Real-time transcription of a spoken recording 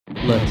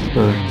Let's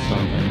burn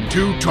something.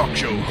 Two talk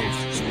show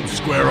hosts will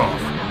square off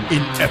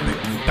in epic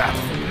battle.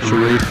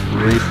 Sharif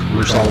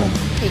Musalam.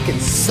 He can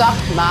suck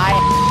my.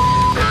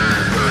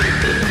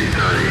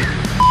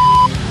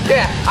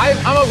 Yeah,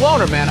 I'm a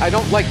loner, man. I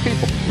don't like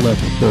people.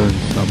 Let's burn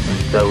something.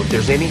 So if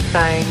there's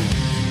anything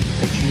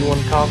that you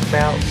want to talk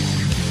about,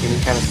 any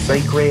kind of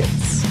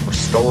secrets or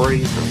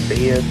stories or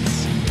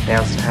bids,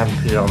 now's the time to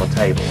put it on the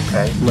table,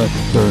 okay?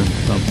 Let's burn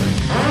something.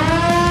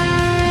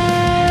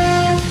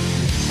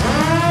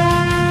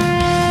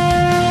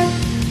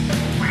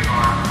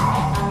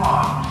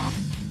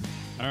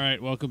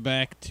 Welcome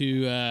back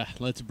to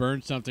Let's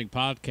Burn Something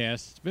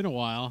podcast. It's been a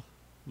while,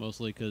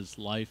 mostly because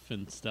life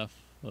and stuff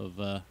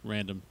of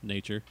random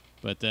nature.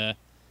 But I'm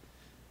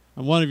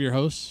one of your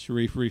hosts,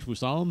 Sharif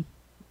Musalam,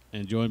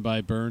 and joined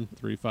by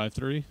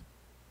Burn353.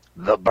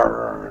 The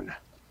Burn.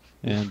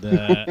 And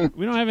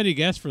we don't have any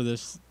guests for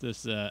this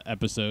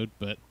episode,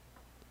 but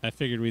I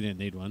figured we didn't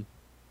need one.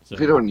 So.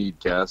 We don't need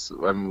guests.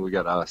 I mean, we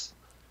got us.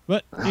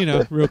 But,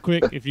 real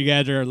quick, if you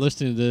guys are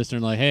listening to this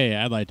and are like, hey,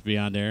 I'd like to be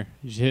on there,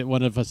 you should hit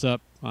one of us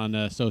up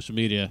on social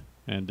media,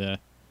 and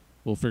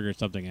we'll figure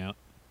something out.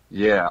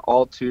 Yeah,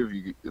 all two of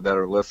you that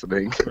are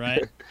listening.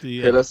 Right.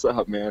 Hit us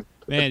up, man.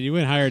 Man, you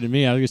went higher than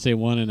me. I was going to say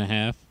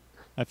 1.5.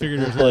 I figured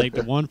there's like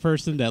the one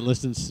person that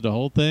listens to the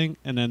whole thing,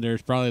 and then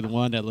there's probably the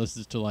one that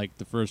listens to like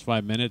the first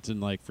 5 minutes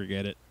and like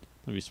forget it.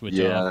 Let me switch off.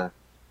 Yeah,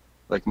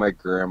 like my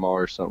grandma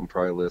or something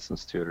probably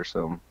listens to it or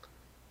something.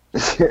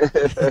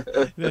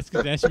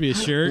 That should be a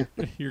shirt.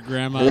 Your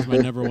grandma's my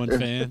number one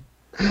fan.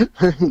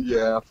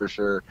 Yeah, for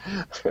sure.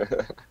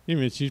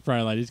 Even she's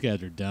probably like, these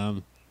guys are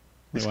dumb.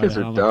 These guys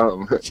are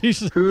dumb.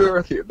 Who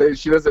are they?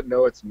 She doesn't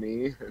know it's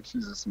me, and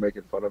she's just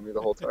making fun of me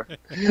the whole time.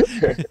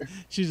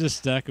 She's just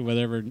stuck in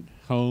whatever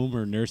home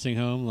or nursing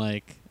home.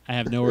 Like, I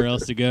have nowhere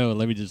else to go.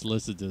 Let me just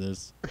listen to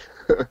this.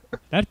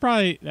 That's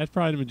probably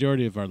the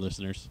majority of our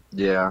listeners.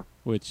 Yeah,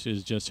 which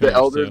is just the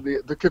elderly,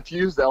 the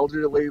confused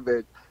elderly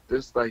that.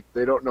 Just like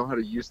they don't know how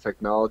to use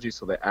technology,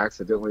 so they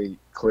accidentally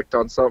clicked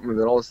on something, and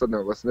then all of a sudden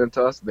they're listening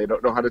to us, and they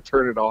don't know how to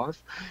turn it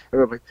off.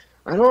 And they're like,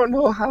 I don't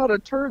know how to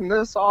turn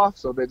this off,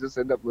 so they just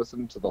end up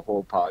listening to the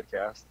whole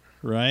podcast.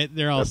 Right?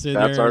 They're all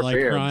sitting there our like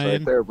fans crying.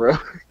 Right there, bro.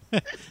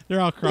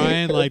 They're all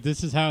crying like,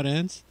 this is how it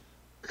ends?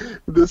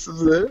 This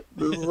is it?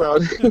 This is how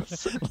it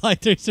ends?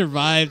 Like they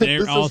survived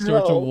all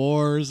sorts of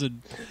wars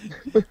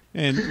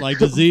and like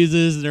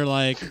diseases, and they're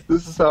like,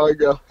 this is how I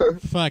go.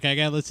 Fuck, I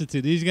gotta listen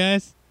to these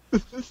guys?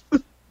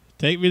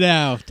 Take me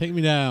down.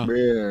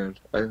 Man,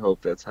 I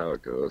hope that's how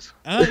it goes.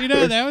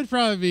 That would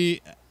probably be,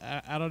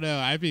 I don't know,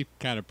 I'd be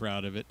kind of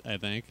proud of it, I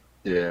think.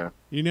 Yeah.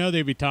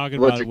 They'd be talking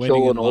about to waiting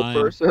kill in an line.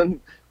 old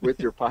person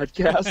with your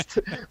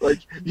podcast?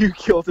 Like, you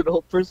killed an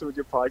old person with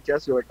your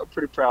podcast, you're like, I'm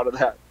pretty proud of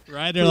that.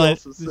 Right? Who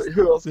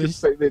else can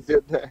say they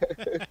did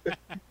that?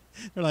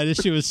 They're like, this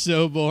shit was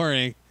so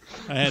boring.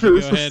 I had it to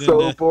was go ahead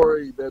so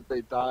boring that they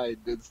died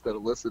instead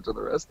of listen to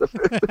the rest of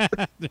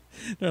it.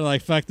 They're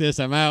like, fuck this,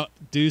 I'm out.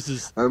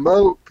 Deuces. I'm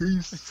out.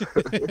 Peace.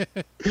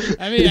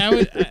 I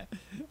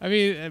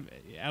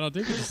don't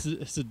think it's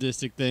a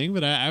sadistic thing,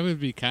 but I would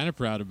be kind of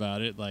proud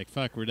about it. Like,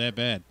 fuck, we're that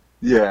bad.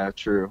 Yeah,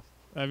 true.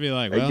 I'd be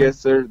like, well, I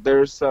guess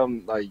there's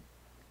some, like,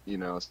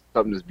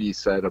 something to be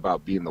said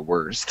about being the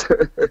worst.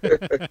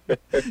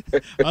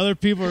 Other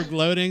people are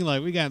gloating,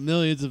 like, we got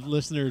millions of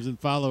listeners and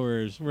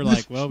followers. We're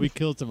like, well, we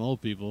killed some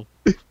old people.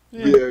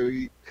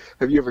 Yeah.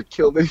 Have you ever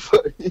killed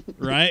anybody?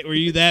 Right? Were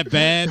you that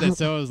bad that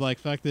someone was like,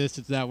 fuck this,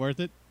 it's not worth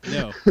it?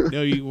 No,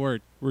 you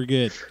weren't. We're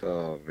good.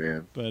 Oh,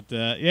 man. But,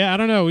 yeah, I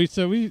don't know.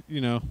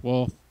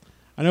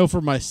 I know for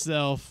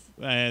myself,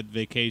 I had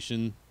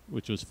vacation,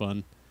 which was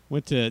fun.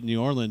 Went to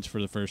New Orleans for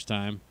the first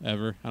time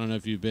ever. I don't know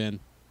if you've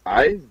been.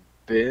 I've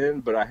been,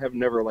 but I have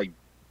never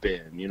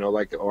been.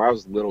 I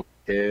was a little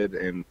kid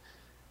and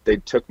they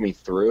took me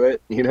through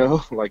it.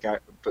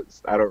 But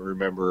I don't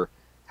remember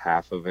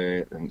half of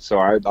it, and so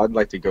I'd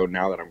like to go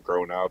now that I'm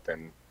grown up.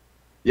 And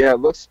yeah, it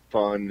looks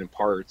fun in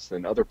parts,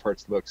 and other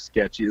parts look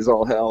sketchy as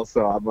all hell.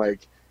 So I'm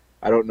like,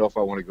 I don't know if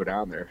I want to go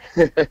down there.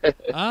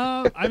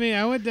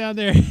 I went down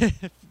there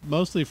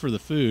mostly for the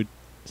food.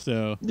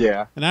 So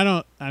yeah, and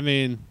now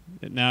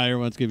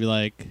everyone's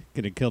gonna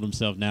kill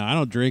themselves now. I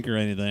don't drink or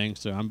anything,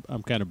 so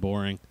I'm kind of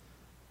boring.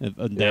 Of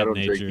that I don't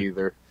nature. drink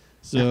either.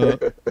 So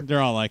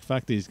they're all like,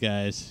 "Fuck these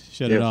guys,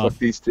 shut it off." Fuck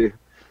these two.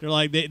 They're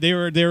like they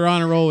were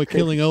on a roll with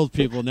killing old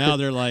people. Now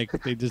they're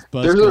like they just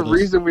bust. There's a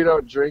reason we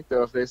don't drink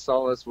though. If they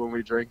saw us when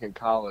we drank in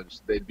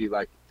college, they'd be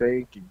like,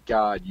 "Thank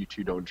God you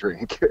two don't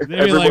drink." They'd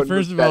be like,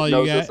 first of all,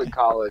 you guys in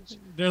college.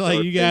 They're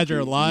like, you guys are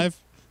alive.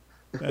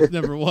 That's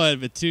number one.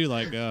 But two,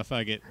 like, oh,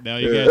 fuck it. No,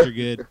 you guys are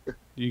good.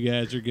 You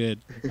guys are good.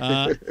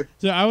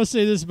 So I would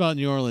say this about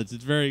New Orleans: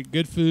 it's very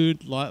good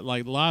food.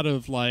 Lot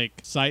of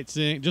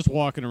sightseeing, just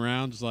walking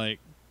around, just like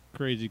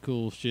crazy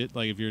cool shit.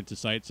 Like if you're into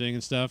sightseeing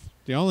and stuff.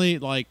 The only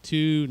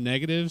two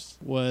negatives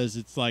was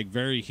it's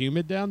very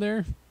humid down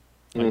there,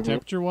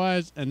 temperature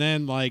wise, and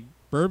then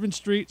Bourbon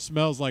Street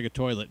smells like a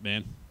toilet,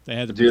 man. They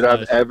had to. Dude,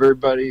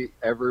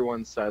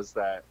 everyone says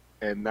that.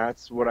 And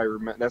that's what I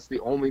remember. That's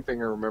the only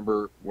thing I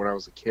remember when I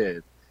was a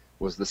kid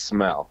was the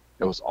smell.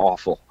 It was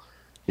awful.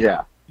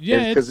 Yeah.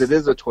 Yeah, Because it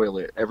is a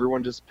toilet.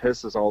 Everyone just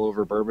pisses all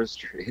over Bourbon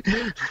Street.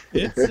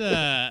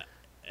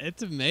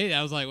 it's amazing.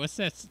 I was like, what's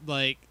that?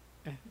 Like,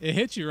 it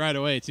hits you right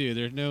away too.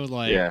 There's no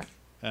like, Yeah.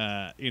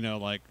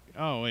 like,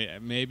 oh wait,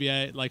 maybe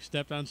I like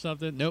stepped on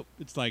something. Nope,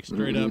 it's like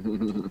straight up,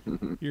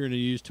 you're in a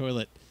used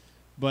toilet.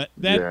 But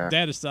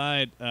that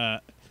aside, I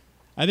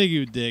think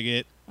you would dig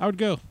it. I would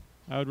go.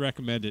 I would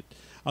recommend it.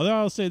 Although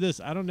I'll say this,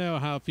 I don't know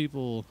how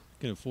people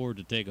can afford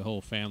to take a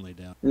whole family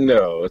down.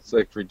 No, it's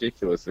like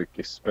ridiculously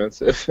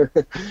expensive.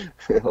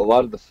 A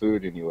lot of the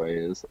food anyway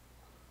is.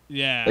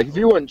 Yeah. Like if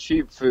you want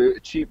cheap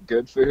food, cheap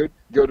good food,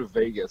 go to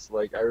Vegas.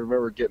 Like I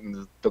remember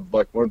getting the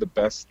like one of the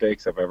best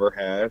steaks I've ever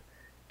had,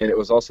 and it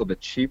was also the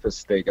cheapest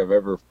steak I've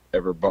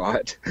ever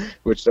bought,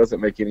 which doesn't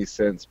make any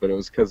sense. But it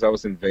was because I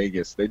was in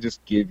Vegas. They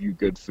just give you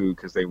good food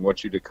because they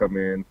want you to come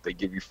in. They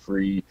give you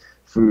free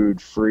food,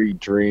 free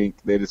drink.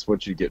 They just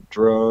want you to get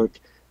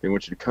drunk. They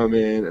want you to come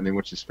in, and they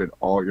want you to spend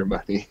all your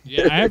money.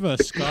 Yeah, I have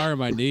a scar on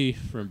my knee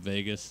from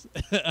Vegas.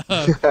 Back in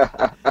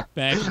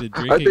the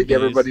drinking I think days.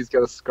 everybody's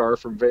got a scar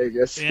from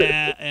Vegas.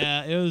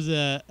 Yeah.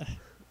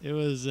 It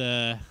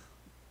was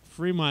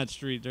Fremont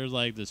Street. There's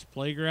like this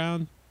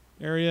playground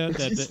area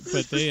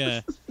but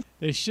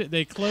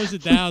they closed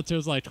it down until it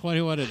was like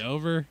 21 and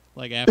over,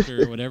 like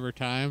after whatever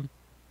time.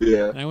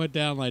 Yeah. And I went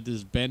down like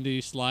this bendy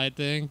slide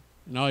thing,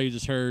 and all you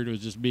just heard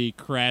was just me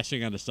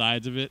crashing on the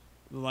sides of it.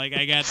 Like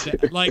I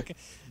got like.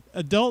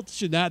 Adults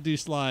should not do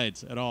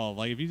slides at all.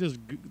 Like if you just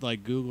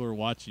like Google or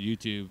watch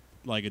YouTube,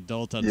 like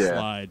adults on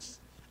slides,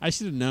 I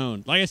should have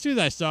known. Like as soon as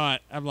I saw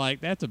it, I'm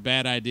like, that's a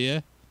bad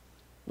idea.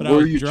 But Were I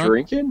was you drunk.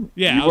 drinking?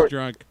 Yeah, You I was weren't-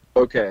 drunk.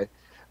 Okay.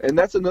 And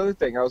that's another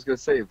thing I was going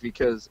to say,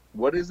 because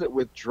what is it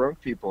with drunk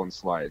people on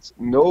slides?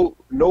 No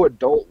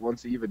adult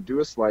wants to even do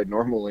a slide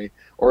normally,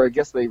 or I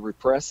guess they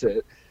repress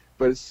it.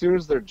 But as soon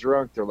as they're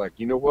drunk, they're like,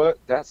 you know what?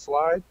 That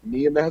slide,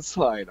 me and that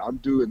slide, I'm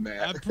doing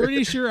that. I'm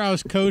pretty sure I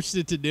was coached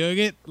into doing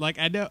it. Like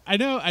I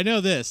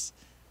know this.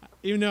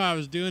 Even though I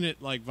was doing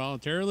it like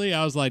voluntarily,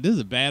 I was like, this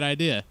is a bad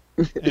idea.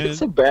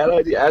 It's a bad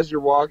idea. As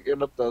you're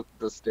walking up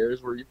the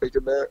stairs, were you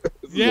thinking that?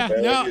 This is a bad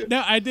idea.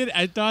 No, I did.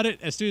 I thought it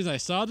as soon as I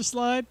saw the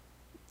slide,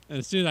 and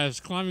as soon as I was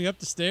climbing up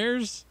the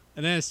stairs,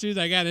 and then as soon as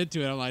I got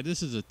into it, I'm like,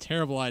 this is a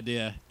terrible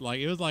idea.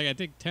 Like it was like I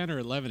think 10 or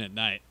 11 at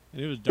night.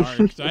 And it was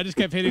dark, so I just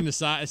kept hitting the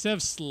side. Instead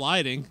of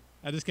sliding,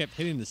 I just kept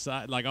hitting the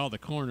side, like all the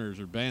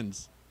corners or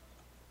bends.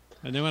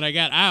 And then when I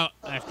got out,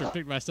 after I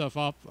picked myself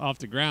off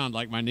the ground,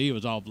 like my knee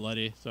was all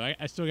bloody. So I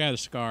still got a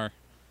scar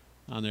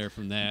on there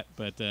from that.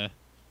 But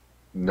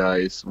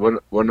Nice. When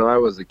I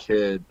was a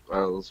kid,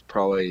 I was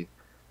probably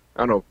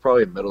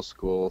in middle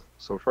school,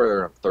 so probably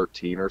around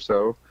 13 or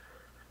so.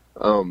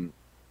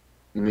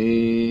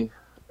 Me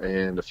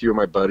and a few of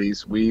my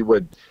buddies,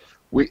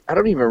 I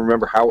don't even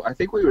remember how. I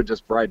think we would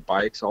just ride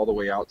bikes all the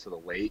way out to the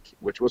lake,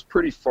 which was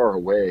pretty far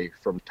away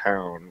from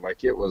town.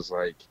 Like it was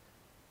like,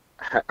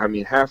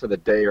 half of the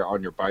day are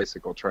on your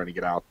bicycle trying to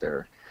get out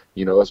there.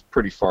 You know, it was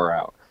pretty far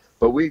out.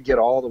 But we'd get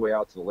all the way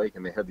out to the lake,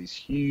 and they had these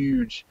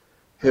huge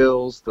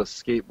hills to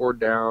skateboard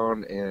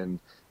down and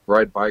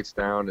ride bikes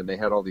down, and they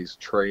had all these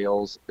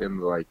trails in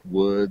like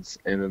woods,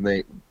 and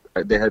then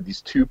they had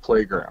these two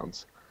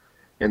playgrounds,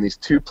 and these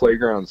two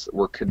playgrounds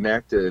were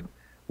connected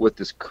with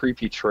this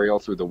creepy trail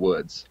through the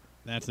woods.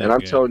 And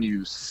I'm telling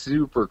you,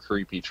 super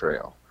creepy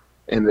trail.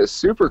 And it's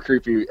super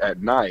creepy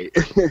at night.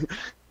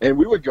 And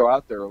we would go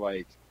out there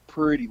like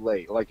pretty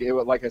late. Like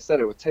like I said,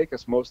 it would take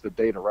us most of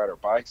the day to ride our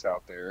bikes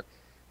out there,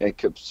 and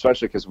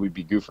especially because we'd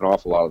be goofing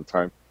off a lot of the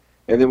time.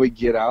 And then we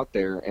get out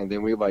there, and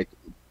then we like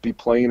be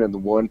playing in the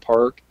one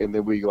park, and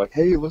then we like,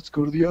 hey, let's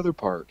go to the other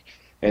park.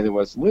 And it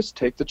was, let's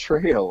take the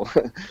trail.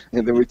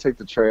 And then we take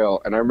the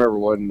trail. And I remember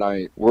one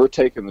night we're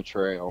taking the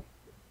trail.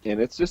 And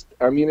it's just,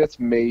 it's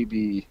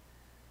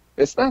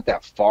not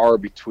that far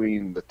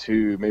between the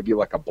two, maybe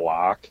like a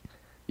block,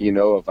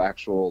 of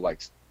actual,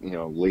 like,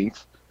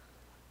 length,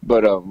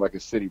 but like a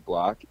city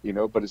block,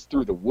 but it's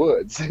through the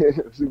woods.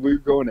 We were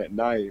going at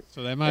night.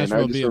 So that might as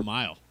well be a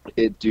mile.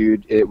 And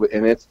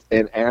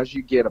as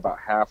you get about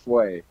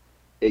halfway,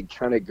 it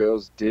kind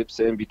of dips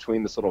in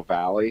between this little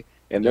valley,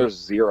 and there's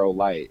zero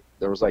light.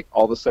 There was like,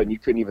 all of a sudden, you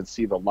couldn't even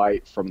see the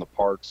light from the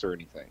parks or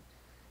anything.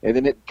 And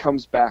then it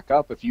comes back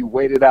up. If you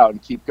wait it out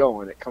and keep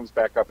going, it comes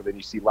back up, and then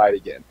you see light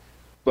again.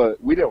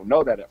 But we don't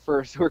know that at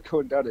first. We're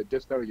going down, it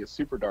dips down, it gets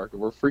super dark,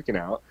 and we're freaking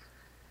out.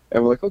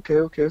 And we're like, okay,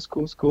 it's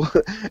cool.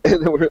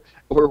 And then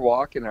we're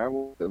walking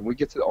out, and we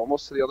get to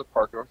almost to the other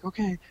park, and we're like,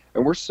 okay.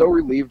 And we're so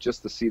relieved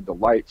just to see the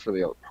light for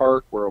the other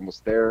park. We're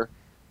almost there.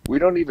 We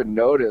don't even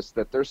notice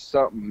that there's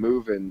something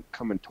moving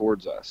coming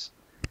towards us.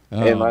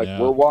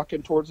 We're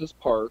walking towards this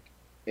park,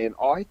 and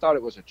I thought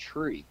it was a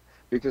tree.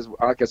 Because,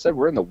 like I said,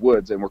 we're in the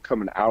woods, and we're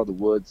coming out of the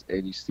woods,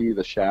 and you see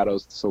the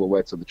shadows, the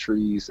silhouettes of the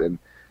trees, and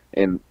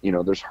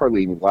there's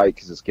hardly any light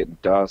because it's getting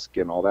dusk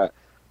and all that.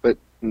 But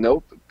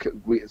nope,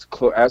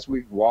 as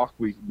we walk,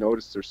 we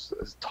notice there's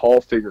a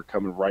tall figure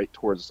coming right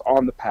towards us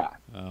on the path.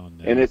 Oh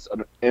no! And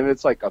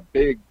it's like a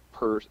big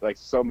person, like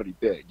somebody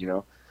big,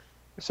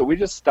 So we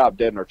just stopped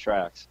dead in our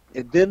tracks,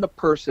 and then the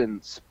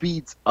person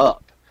speeds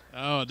up.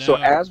 Oh, no. So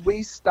as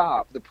we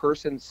stop, the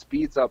person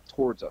speeds up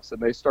towards us,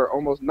 and they start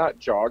almost not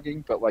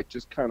jogging, but like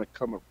just kind of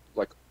coming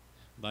like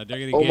Like they're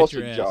gonna almost get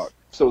your a ass. jog.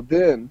 So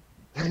then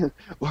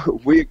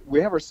we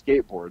have our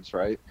skateboards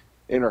right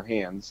in our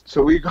hands.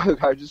 So we go.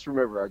 I just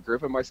remember I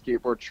gripping my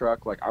skateboard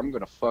truck like I'm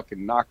gonna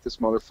fucking knock this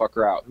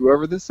motherfucker out.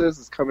 Whoever this is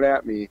that's coming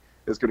at me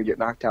is gonna get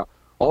knocked out.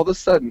 All of a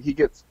sudden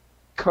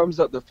comes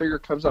up. The figure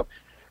comes up.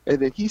 And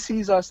then he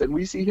sees us, and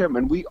we see him,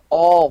 and we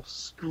all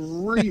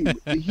scream.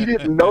 He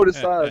didn't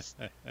notice us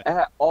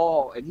at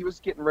all, and he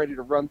was getting ready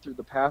to run through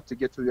the path to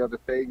get to the other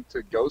thing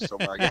to go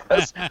somewhere, I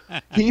guess.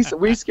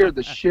 We scared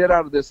the shit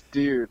out of this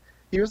dude.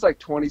 He was like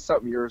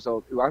 20-something years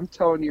old. I'm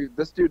telling you,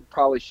 this dude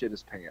probably shit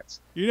his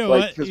pants. You know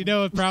Like, what? You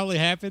know what probably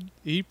happened?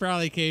 He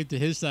probably came to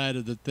his side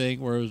of the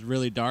thing where it was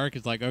really dark.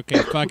 It's like, okay,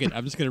 fuck it.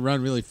 I'm just gonna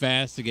run really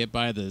fast to get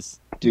by this.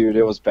 Dude,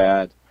 it was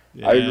bad.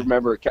 Yeah. I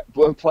remember.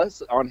 Well,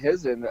 plus, on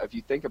his end, if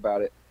you think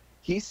about it,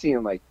 he's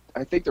seeing like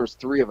I think there's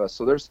 3 of us,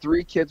 so there's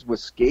 3 kids with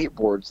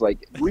skateboards.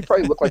 Like we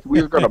probably looked like we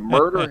were going to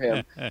murder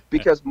him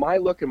because my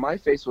look in my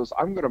face was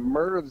I'm going to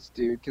murder this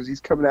dude because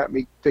he's coming at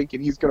me thinking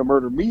he's going to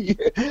murder me.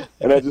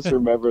 And I just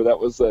remember that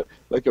was a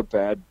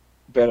bad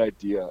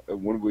idea.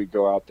 And when we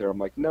go out there, I'm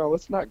like, no,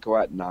 let's not go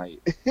at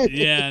night.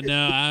 Yeah,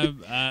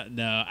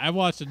 no, I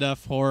watched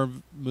enough horror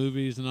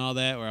movies and all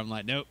that where I'm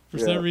like, nope. For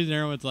some reason,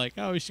 everyone's like,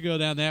 oh, we should go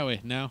down that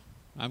way. No,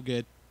 I'm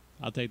good.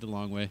 I'll take the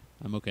long way.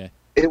 I'm okay.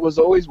 It was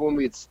always when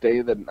we'd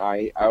stay the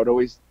night.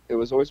 It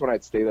was always when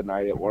I'd stay the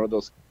night at one of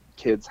those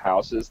kids'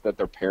 houses that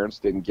their parents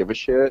didn't give a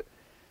shit.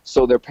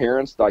 So their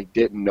parents like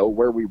didn't know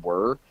where we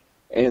were,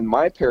 and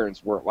my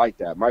parents weren't like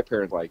that. My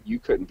parents like you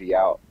couldn't be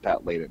out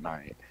that late at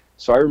night.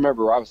 So I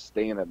remember I was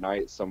staying at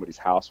night at somebody's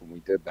house when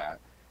we did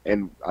that,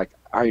 and like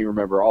I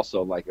remember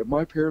also like if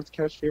my parents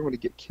catch me, I'm gonna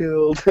get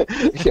killed.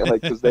 Yeah,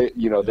 like because they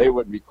they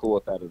wouldn't be cool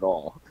with that at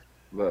all.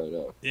 But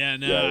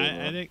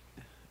I think.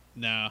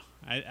 No,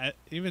 I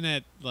even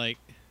at like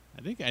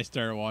I think I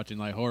started watching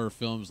like horror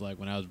films like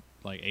when I was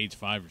like age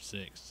 5 or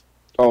 6.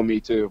 Oh,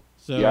 me too.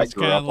 So yeah, it's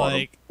kind of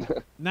like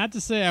not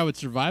to say I would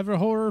survive a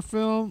horror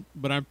film,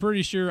 but I'm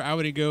pretty sure I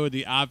wouldn't go with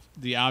the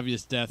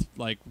obvious death.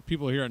 Like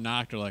people here at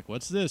Knocked are like,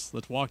 "What's this?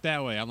 Let's walk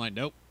that way." I'm like,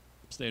 "Nope,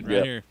 I'm staying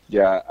right here."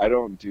 Yeah, I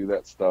don't do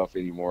that stuff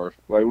anymore.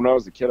 Like when I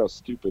was a kid, I was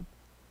stupid.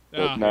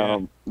 But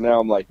now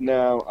I'm like,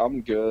 no, I'm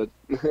good.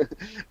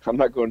 I'm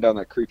not going down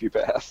that creepy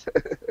path.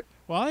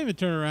 Well, I'll even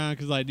turn around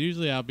because like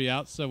usually I'll be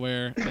out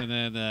somewhere and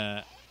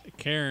then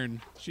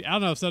Karen, I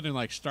don't know if something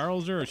like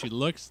startles her or she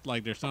looks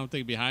like there's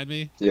something behind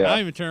me. Yeah. I'll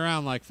even turn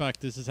around like, fuck,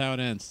 this is how it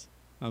ends.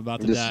 I'm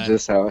about to die. This is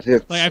just how it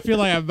is. Like I feel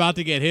like I'm about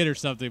to get hit or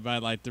something by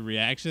like the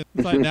reaction.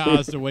 It's like now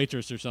it's the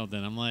waitress or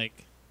something. I'm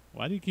like,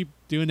 why do you keep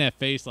doing that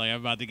face like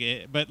I'm about to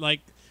get hit? But like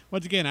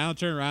once again, I don't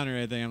turn around or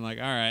anything. I'm like,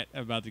 all right,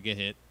 I'm about to get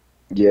hit.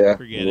 Yeah,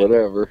 forget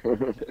whatever.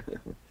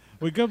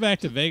 We go back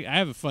to Vegas. I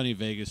have a funny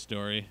Vegas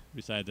story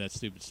besides that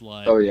stupid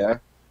slide. Oh,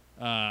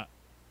 yeah?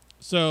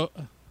 So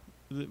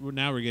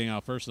now we're getting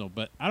all personal,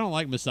 but I don't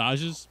like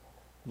massages.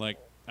 Like,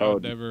 I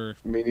would never.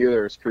 Me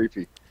neither. It's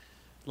creepy.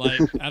 Like,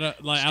 I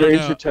don't like.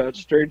 Stranger touch.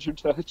 Stranger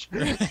touch.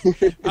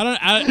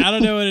 I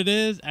don't know what it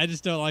is. I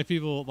just don't like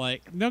people.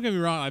 Like, don't get me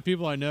wrong. Like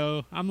people I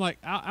know, I'm like,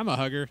 I'm a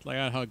hugger. Like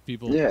I hug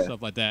people, and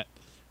stuff like that.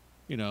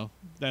 You know,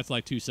 that's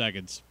like 2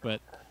 seconds.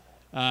 But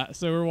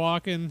so we're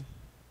walking,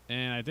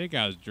 and I think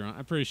I was drunk.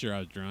 I'm pretty sure I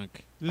was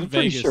drunk. This is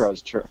pretty Vegas. sure I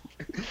was drunk.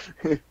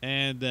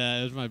 And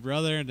it was my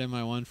brother and then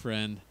my one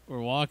friend. We're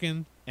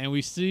walking, and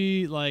we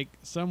see like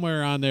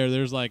somewhere on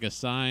there's like a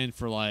sign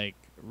for like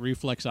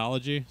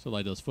reflexology, so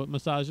like those foot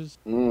massages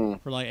for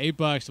like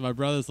 $8. And my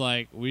brother's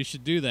like, we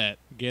should do that.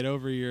 Get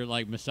over your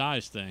like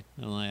massage thing.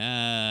 And I'm like,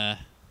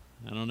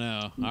 I don't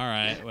know. All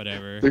right,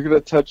 whatever. They're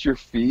gonna touch your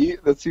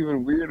feet? That's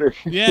even weirder.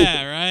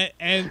 Yeah, right.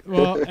 And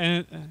well,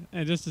 and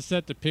just to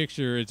set the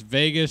picture, it's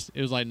Vegas.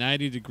 It was like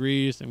 90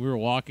 degrees, and we were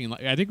walking.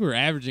 Like I think we were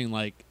averaging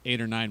like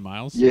 8 or 9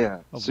 miles.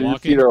 Yeah. Of So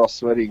walking. your feet are all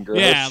sweaty and gross.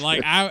 Yeah,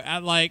 like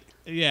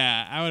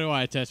I wouldn't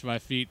want to touch my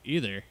feet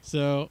either.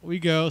 So we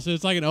go. So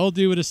it's like an old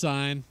dude with a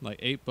sign, like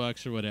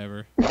 $8 or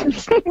whatever.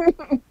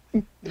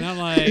 And I'm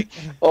like,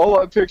 all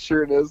I'm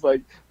picturing is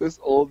like this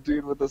old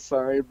dude with a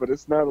sign, but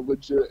it's not a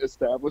legit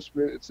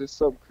establishment. It's just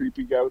some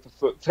creepy guy with a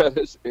foot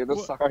fetish and a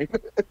sign.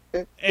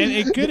 And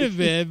it could have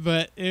been,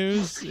 but it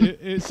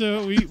was.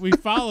 So we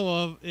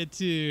follow him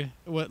into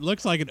what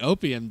looks like an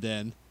opium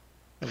den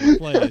of a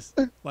place.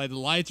 Like the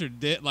lights are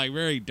like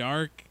very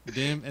dark,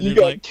 dim, and You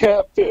they're got like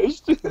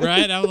catfished.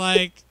 right. I'm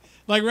like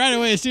right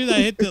away as soon as I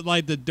hit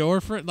the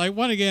door for like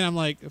one again, I'm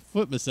like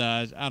foot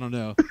massage. I don't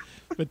know.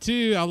 But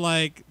 2, I'm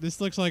like, this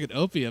looks like an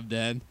opium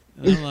den.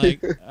 And I'm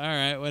like, all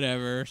right,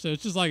 whatever. So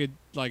it's just like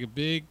a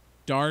big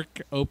dark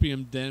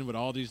opium den with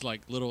all these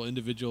like little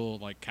individual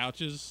like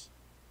couches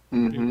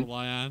people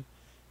lie on.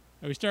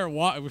 And we start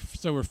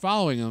so we're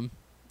following them,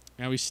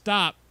 and we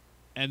stop,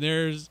 and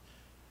there's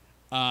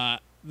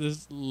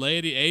this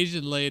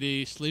Asian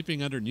lady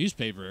sleeping under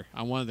newspaper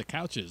on one of the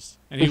couches,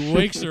 and he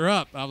wakes her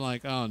up. I'm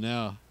like, oh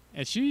no,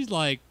 and she's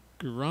like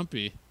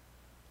grumpy.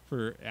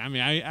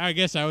 I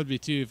guess I would be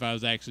too if I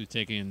was actually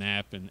taking a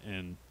nap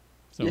and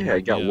So Yeah, I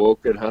got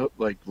woken up.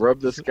 Like,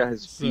 rub this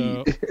guy's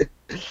so- feet.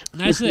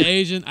 And I said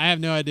Asian. I have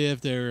no idea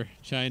if they're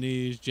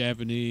Chinese,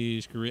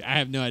 Japanese, Korean. I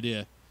have no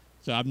idea.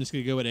 So I'm just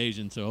going to go with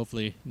Asian. So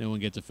hopefully no one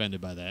gets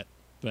offended by that.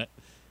 But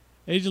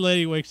Asian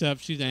lady wakes up.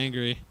 She's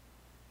angry.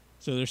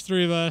 So there's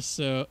 3 of us.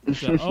 So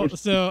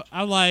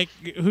I'm like,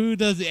 who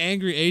does the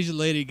angry Asian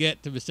lady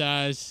get to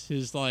massage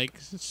his, like,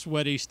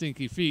 sweaty,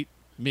 stinky feet?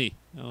 Me.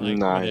 I'm like,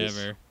 Nice.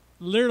 whatever.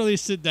 Literally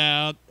sit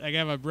down. I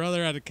got my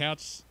brother on the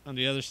couch on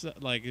the other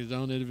side, like his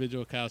own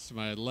individual couch to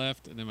my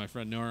left, and then my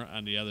friend Nora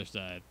on the other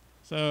side.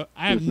 So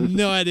I have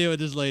no idea what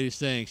this lady's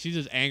saying. She's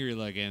just angry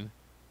looking.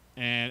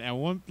 And at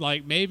one,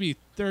 like, maybe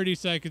 30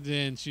 seconds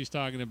in, she's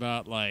talking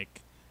about,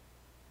 like,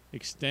 I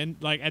think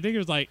it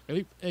was like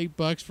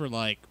 $8 for,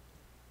 like,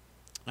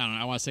 I don't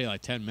know, I want to say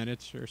like 10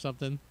 minutes or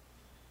something.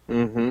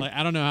 Mm-hmm. Like,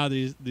 I don't know how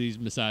these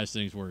massage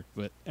things work,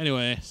 but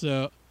anyway,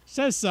 so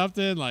says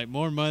something like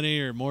more money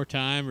or more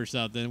time or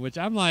something, which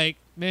I'm like,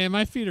 man,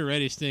 my feet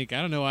already stink.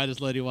 I don't know why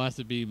this lady wants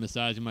to be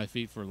massaging my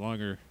feet for a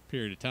longer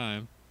period of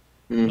time.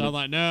 So I'm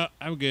like, no,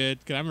 I'm good,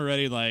 because I'm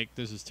already like,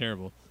 this is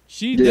terrible.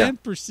 She then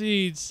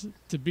proceeds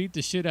to beat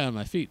the shit out of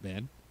my feet,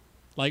 man.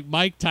 Like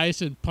Mike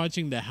Tyson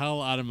punching the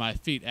hell out of my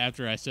feet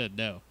after I said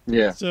no.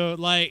 Yeah. So,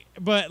 like,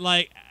 but,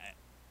 like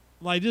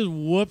just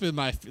whooping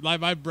my feet. Like,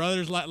 my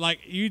brother's like,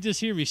 you just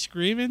hear me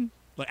screaming,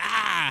 like,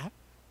 ah!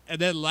 And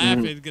then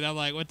laughing, because I'm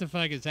like, what the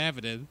fuck is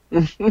happening?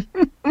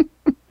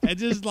 And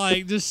just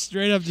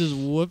straight up just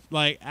whoop.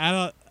 Like,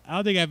 I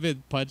don't think I've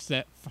been punched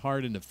that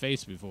hard in the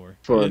face before.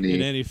 Funny.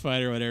 In any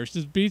fight or whatever. She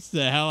just beats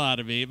the hell out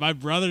of me. My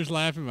brother's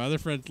laughing. My other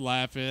friend's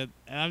laughing.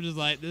 And I'm just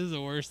like, this is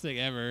the worst thing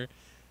ever.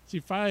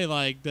 She finally,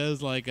 like,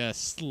 does, like,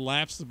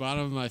 slaps the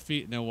bottom of my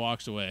feet and then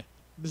walks away.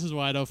 This is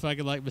why I don't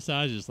fucking like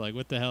massages. Like,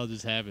 what the hell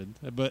just happened?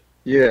 But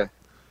Yeah.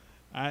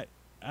 I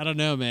don't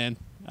know, man.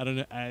 I don't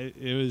know.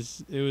 It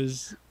was.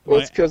 Well,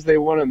 it's because they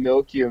want to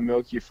milk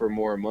you for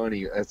more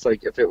money. It's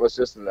like if it was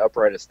just an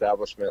upright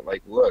establishment,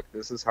 like, look,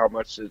 this is how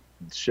much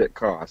shit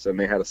costs, and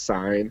they had a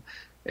sign,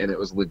 and it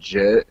was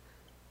legit,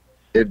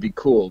 it'd be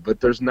cool. But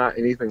there's not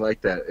anything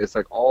like that. It's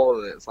like all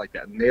of it. It's like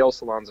that. Nail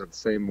salons are the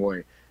same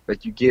way.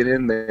 Like, you get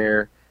in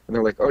there, and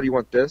they're like, oh, do you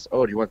want this?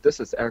 Oh, do you want this?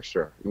 It's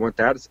extra. You want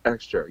that? It's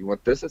extra. You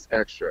want this? It's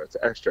extra. It's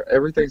extra.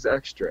 Everything's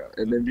extra.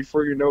 And then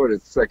before you know it,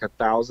 it's like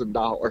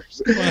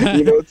 $1,000.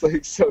 You know, it's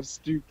like so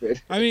stupid.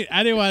 I mean,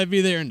 I didn't want to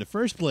be there in the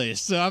first place.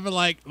 So I'm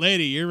like,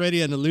 lady, you're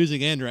ready on the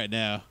losing end right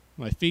now.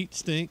 My feet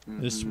stink.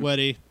 They're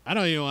sweaty. I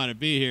don't even want to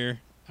be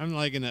here. I'm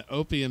like in an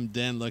opium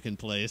den looking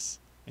place.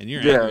 And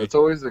you're angry. It's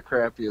always a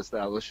crappy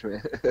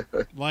establishment.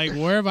 Like,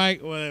 where am I?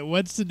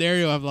 What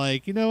scenario? I'm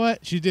like, you know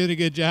what? She's doing a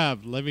good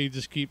job. Let me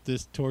just keep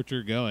this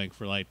torture going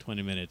for like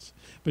 20 minutes.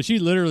 But she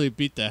literally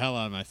beat the hell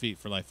out of my feet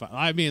for like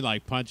I mean,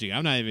 like punching.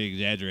 I'm not even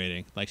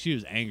exaggerating. Like, she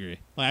was angry.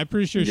 Like, I'm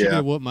pretty sure she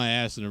could whoop my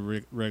ass in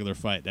a regular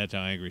fight. That's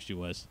how angry she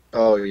was.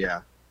 Oh,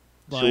 yeah.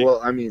 Like,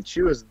 Well, I mean,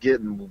 she was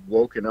getting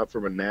woken up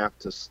from a nap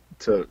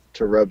to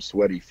rub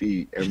sweaty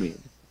feet. I mean,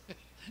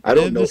 I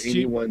don't know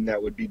anyone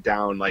that would be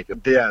down like,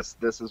 this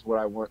is what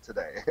I want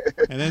today.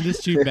 And then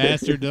this cheap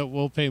bastard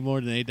will pay more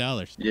than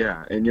 $8.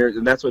 Yeah,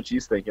 and that's what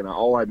she's thinking.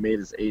 All I made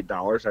is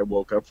 $8. I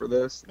woke up for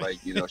this.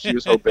 Like, you know, she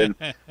was hoping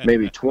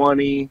maybe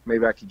 20.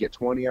 Maybe I could get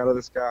 20 out of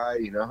this guy.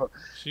 You know,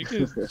 she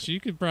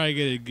could probably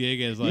get a gig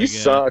as like. You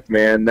suck,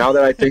 man. Now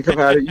that I think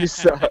about it, you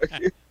suck.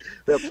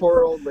 That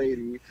poor old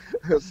lady.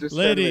 Was just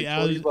lady,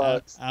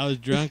 $20. I was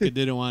drunk and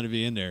didn't want to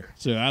be in there,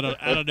 so I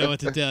don't know what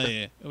to tell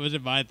you. It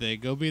wasn't my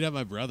thing. Go beat up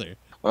my brother.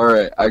 All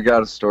right, I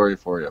got a story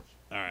for you.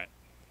 All right.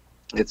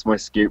 It's my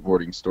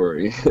skateboarding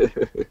story.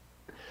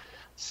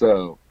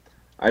 So,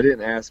 I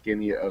didn't ask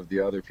any of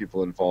the other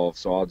people involved,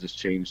 so I'll just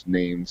change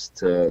names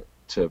to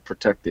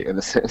protect the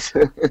innocent.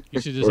 You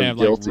should just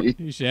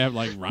have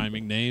like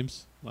rhyming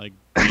names, like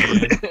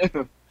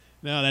Lan.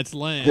 No, that's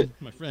Lan,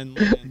 my friend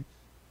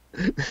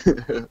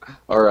Lan.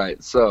 All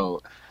right,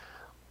 so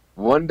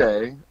one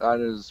day I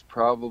was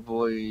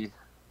probably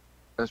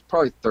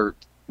 13.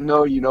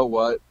 No, you know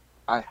what?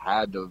 I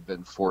had to have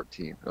been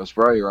 14. I was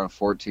probably around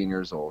 14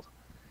 years old.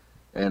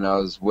 And I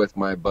was with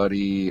my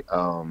buddy,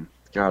 God,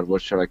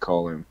 what should I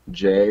call him?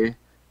 Jay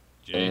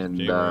and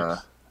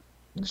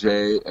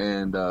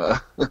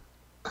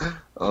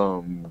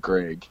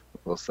Greg,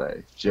 we'll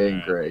say. Jay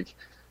and Greg.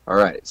 All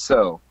right,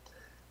 so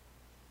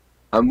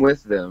I'm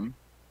with them.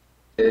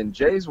 And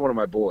Jay's one of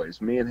my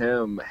boys. Me and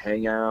him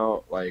hang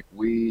out like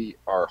we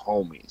are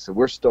homies. So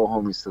we're still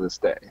homies to this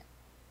day.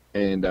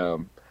 And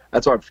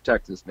that's why I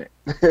protect his name.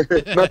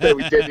 Not that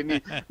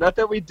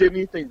we did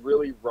anything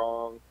really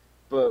wrong,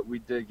 but we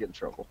did get in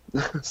trouble.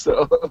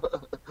 So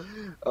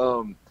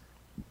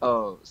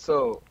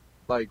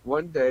like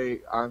one day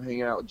I'm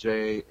hanging out with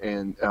Jay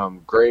and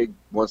Greg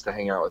wants to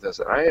hang out with us.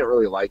 And I didn't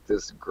really like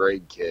this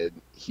Greg kid.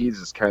 He's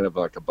just kind of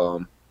like a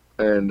bum.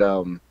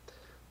 And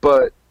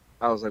but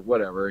I was like,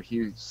 whatever.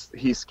 He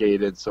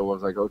skated, so I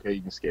was like, okay,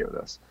 you can skate with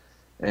us.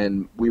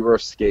 And we were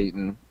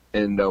skating,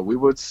 and we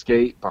would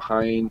skate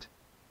behind.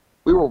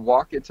 We were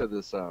walking to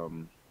this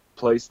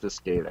place to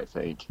skate, I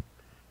think,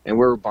 and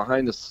we were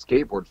behind the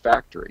skateboard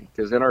factory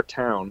because in our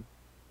town,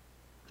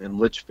 in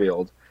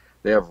Litchfield,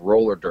 they have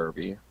roller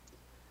derby,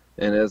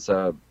 and it's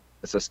a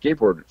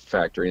skateboard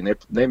factory, and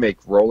they make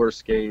roller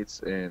skates,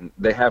 and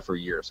they have for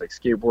years, like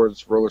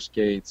skateboards, roller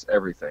skates,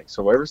 everything.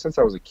 So ever since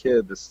I was a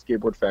kid, this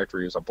skateboard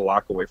factory was a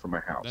block away from my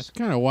house. That's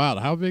kind of wild.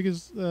 How big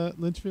is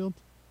Litchfield?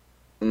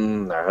 I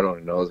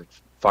don't know, it's like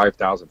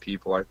 5,000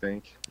 people, I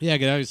think. Yeah,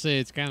 I would say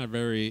it's kind of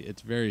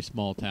very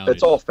small town.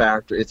 It's all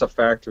factory. It's a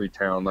factory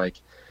town.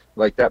 Like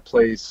that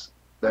place.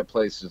 That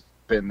place has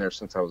been there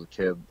since I was a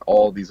kid.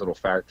 All these little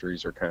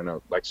factories are kind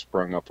of like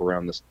sprung up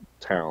around this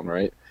town,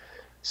 right?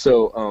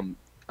 So,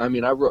 I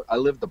mean, I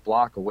lived a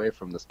block away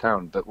from this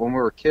town, but when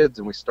we were kids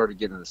and we started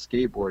getting into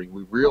skateboarding,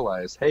 we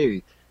realized,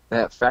 hey,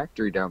 that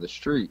factory down the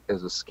street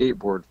is a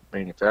skateboard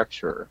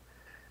manufacturer.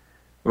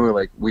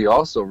 And we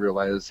also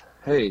realized,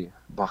 hey,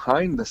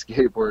 behind the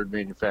skateboard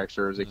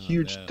manufacturer is a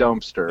huge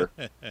dumpster.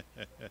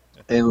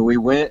 And we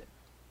went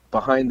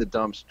behind the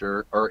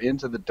dumpster, or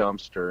into the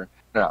dumpster,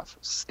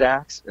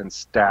 stacks and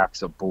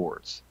stacks of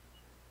boards.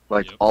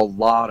 A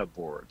lot of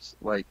boards.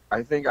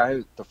 I think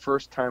the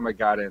first time I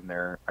got in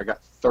there, I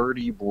got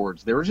 30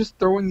 boards. They were just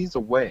throwing these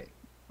away.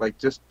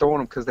 Just throwing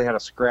them because they had a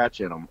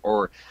scratch in them,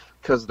 or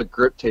because the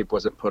grip tape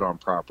wasn't put on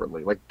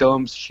properly.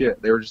 Dumb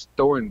shit. They were just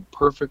throwing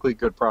perfectly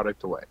good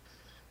product away.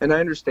 And I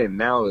understand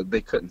now that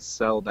they couldn't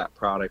sell that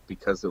product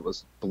because it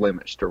was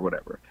blemished or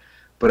whatever.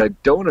 But I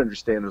don't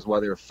understand is why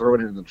they were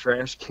throwing it in the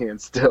trash can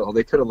still.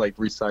 They could have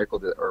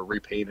recycled it or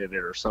repainted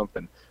it or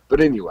something.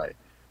 But anyway,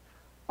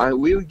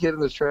 we would get in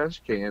the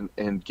trash can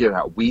and get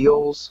out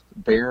wheels,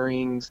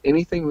 bearings,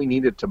 anything we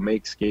needed to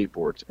make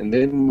skateboards. And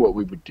then what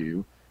we would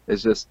do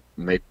is just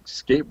make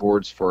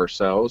skateboards for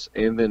ourselves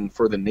and then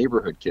for the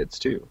neighborhood kids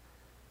too.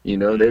 You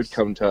know, they would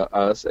come to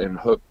us and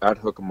I'd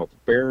hook them up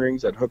with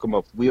bearings, I'd hook them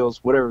up with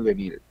wheels, whatever they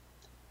needed.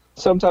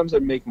 Sometimes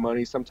I'd make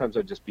money, sometimes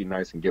I'd just be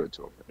nice and give it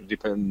to them. It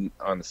depended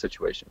on the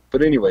situation.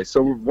 But anyway,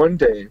 so one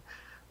day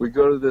we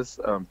go to this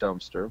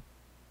dumpster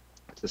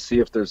to see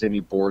if there's any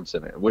boards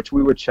in it, which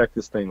we would check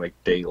this thing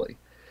daily.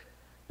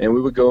 And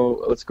we would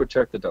go, let's go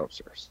check the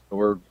dumpsters. So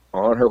we're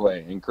on our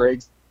way, and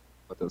Greg's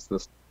with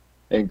us.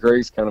 And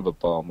Greg's kind of a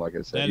bum, like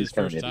I said. He's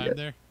kind of an idiot.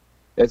 There?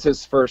 It's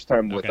his first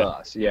time with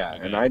us, yeah.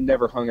 Okay. And I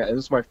never hung out. And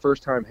this is my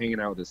first time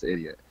hanging out with this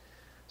idiot.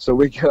 So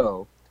we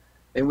go,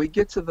 and we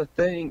get to the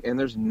thing, and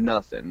there's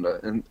nothing.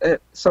 And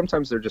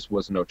sometimes there just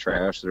was no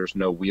trash. There's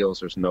no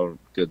wheels. There's no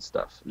good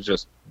stuff. It's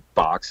just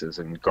boxes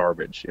and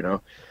garbage, you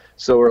know.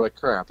 So we're like,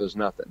 crap, there's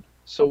nothing.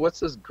 So what's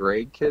this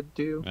Greg kid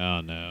do?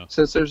 Oh, no.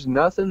 Since there's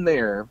nothing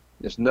there,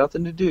 there's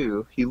nothing to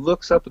do, he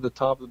looks up at the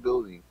top of the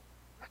building,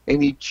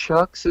 and he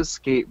chucks his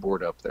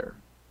skateboard up there.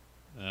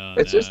 Oh,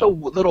 it's just a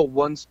little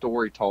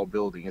one-story tall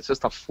building. It's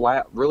just a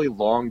flat, really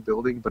long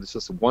building, but it's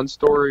just one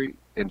story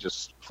and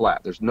just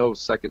flat. There's no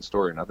second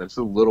story or nothing. It's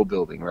a little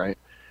building, right?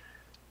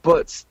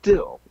 But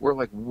still, we're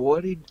like,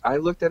 I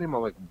looked at him,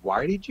 I'm like,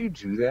 why did you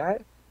do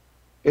that?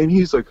 And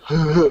he's like,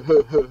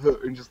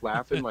 and just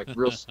laughing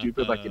real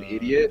stupid, like an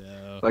idiot,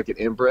 like an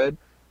inbred.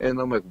 And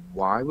I'm like,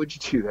 why would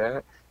you do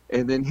that?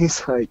 And then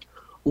he's like,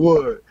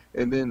 what?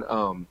 And then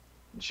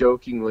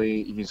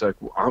jokingly, he's like,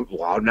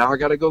 well, now I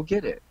got to go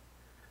get it.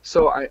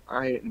 So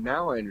I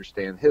now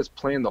understand his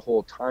plan the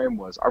whole time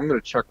was, I'm going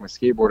to chuck my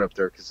skateboard up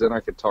there because then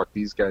I could talk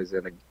these guys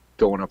into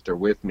going up there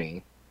with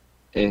me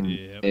and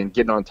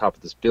getting on top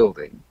of this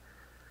building.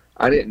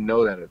 I didn't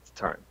know that at the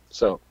time.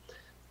 So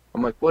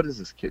I'm like, what does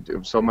this kid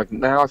do? So I'm like,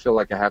 now I feel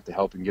like I have to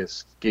help him get a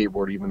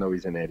skateboard even though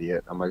he's an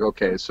idiot. I'm like,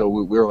 okay. So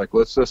we were like,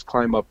 let's just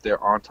climb up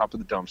there on top of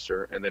the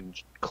dumpster and then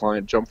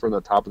jump from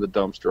the top of the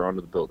dumpster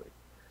onto the building,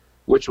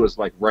 which was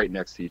right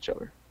next to each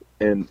other.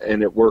 And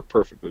it worked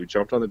perfectly. We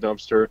jumped on the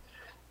dumpster,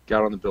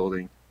 got on the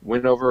building,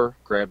 went over,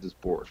 grabbed his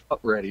board,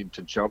 ready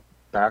to jump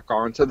back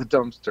onto the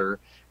dumpster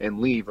and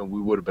leave, and we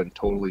would have been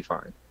totally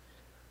fine.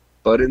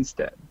 But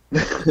instead,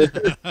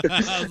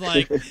 I was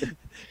like,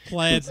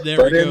 plans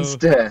never go.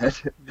 Instead,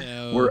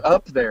 no. We're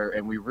up there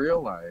and we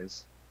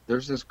realize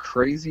there's this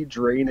crazy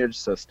drainage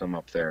system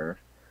up there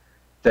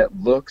that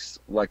looks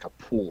like a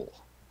pool.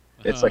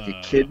 It's like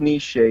a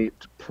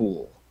kidney-shaped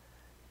pool.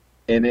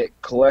 And it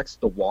collects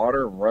the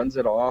water and runs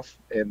it off,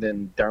 and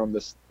then down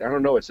this, I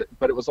don't know,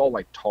 but it was all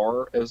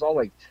tar. It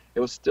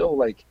was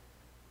still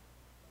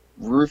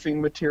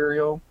roofing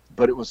material,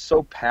 but it was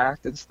so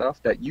packed and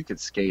stuff that you could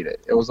skate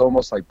it. It was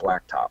almost like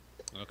blacktop.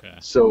 Okay.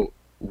 So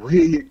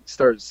we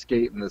started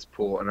skating this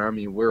pool, and I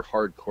mean, we're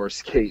hardcore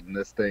skating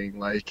this thing,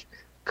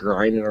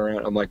 grinding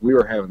around. I'm like, we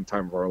were having the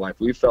time of our life.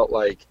 We felt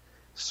like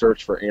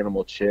Search for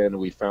Animal Chin.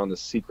 We found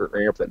this secret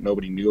ramp that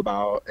nobody knew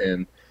about,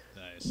 and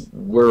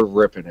we're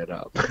ripping it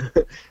up.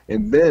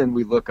 And then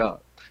we look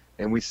up,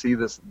 and we see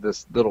this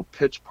little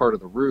pitch part of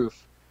the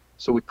roof.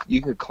 So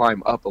you can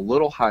climb up a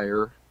little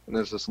higher, and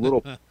there's this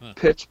little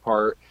pitch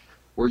part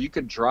where you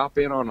could drop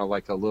in on a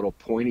little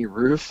pointy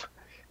roof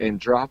and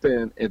drop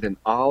in and then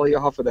ollie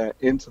off of that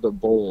into the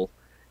bowl.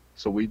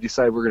 So we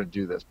decided we're going to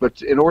do this.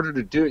 But in order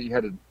to do it, you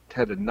had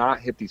to not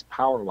hit these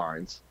power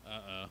lines.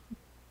 Uh-oh.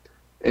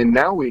 And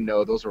now we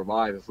know those are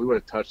live. If we would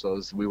have touched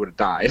those, we would have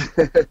died.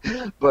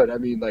 But I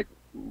mean,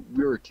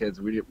 we were kids.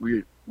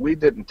 We we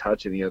didn't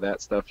touch any of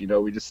that stuff.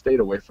 We just stayed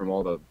away from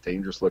all the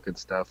dangerous looking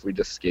stuff. We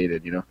just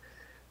skated.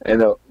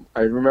 And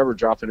I remember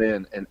dropping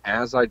in, and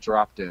as I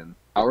dropped in,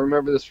 I'll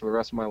remember this for the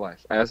rest of my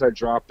life. As I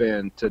drop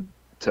in to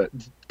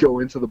go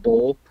into the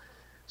bowl,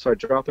 so I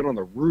drop in on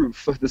the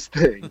roof of this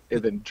thing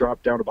and then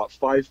drop down about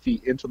 5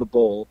 feet into the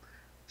bowl,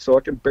 so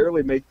I can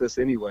barely make this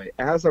anyway.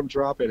 As I'm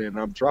dropping in,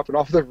 I'm dropping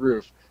off the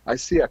roof, I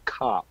see a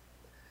cop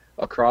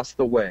across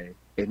the way,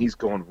 and he's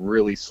going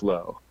really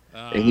slow.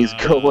 And he's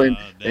going,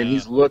 and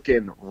he's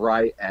looking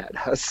right at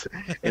us.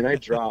 And I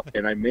drop,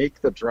 and I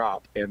make the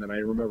drop, and then I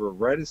remember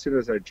right as soon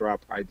as I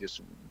drop, I just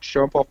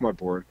jump off my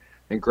board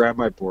and grab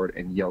my board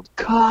and yelled,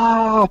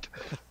 "Cop!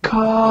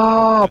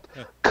 Cop!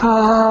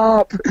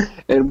 Cop!"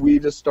 And we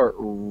just start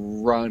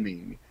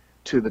running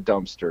to the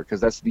dumpster because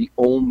that's the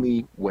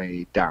only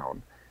way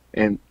down.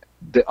 And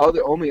the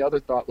only other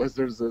thought was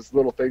there's this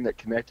little thing that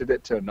connected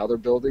it to another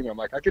building. I'm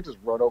like, I could just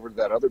run over to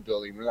that other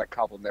building and that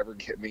cop will never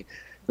get me,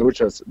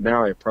 which was,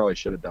 now I probably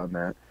should have done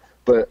that.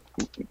 But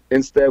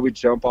instead we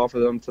jump off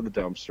of them to the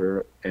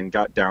dumpster and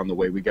got down the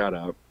way we got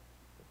up.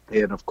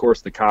 And of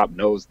course the cop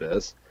knows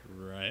this,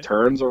 right?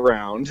 Turns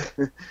around,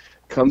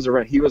 comes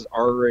around. He was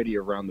already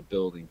around the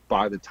building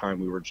by the time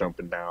we were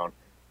jumping down.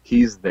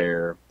 He's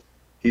there.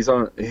 He's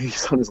on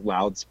his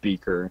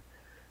loudspeaker.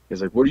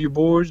 He's like, "What are you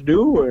boys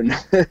doing?"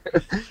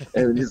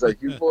 And he's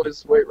like, "You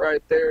boys wait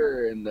right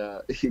there." And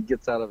he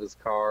gets out of his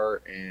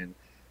car, and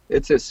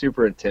it's just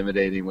super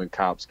intimidating when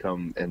cops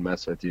come and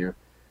mess with you.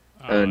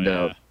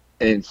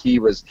 And he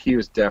was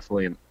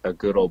definitely a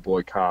good old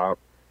boy cop,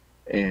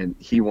 and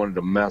he wanted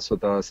to mess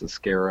with us and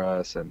scare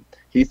us. And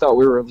he thought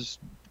we were just,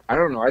 I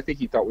don't know, I think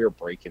he thought we were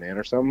breaking in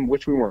or something,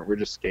 which we weren't. We're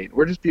just skating.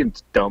 We're just being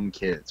dumb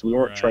kids. We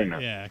weren't trying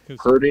to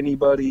hurt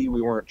anybody.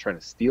 We weren't trying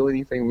to steal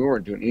anything. We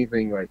weren't doing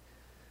anything like.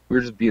 We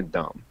were just being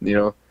dumb,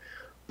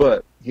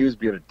 But he was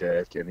being a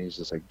dick, and he's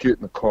just like, "Get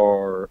in the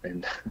car."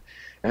 And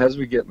as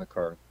we get in the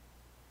car,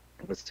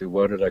 let's see,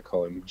 what did I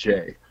call him?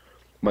 Jay,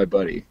 my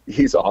buddy.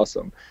 He's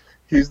awesome.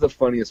 He's the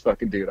funniest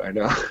fucking dude I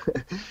know.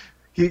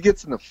 He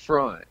gets in the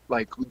front,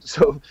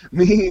 so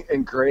me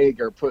and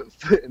Greg are put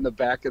in the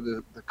back of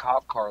the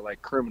cop car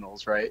like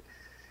criminals, right?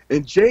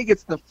 And Jay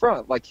gets in the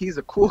front like he's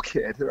a cool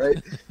kid, right?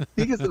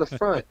 He gets in the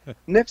front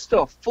next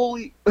to a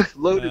fully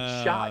loaded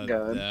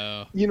shotgun.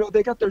 No.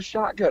 They got their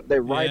shotgun. They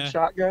ride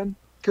shotgun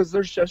because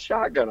there's a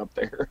shotgun up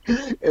there.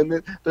 And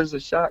then there's a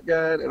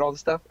shotgun and all the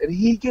stuff. And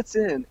he gets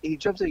in, he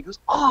jumps in, he goes,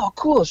 "Oh,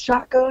 cool,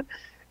 shotgun."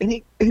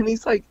 And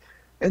he's like,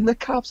 and the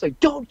cop's like,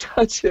 "Don't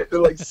touch it,"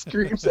 and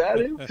screams at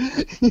him.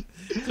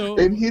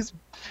 And he's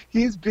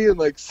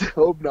being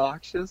so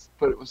obnoxious,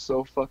 but it was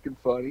so fucking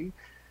funny.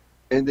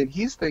 And then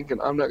he's thinking,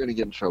 "I'm not going to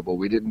get in trouble.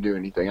 We didn't do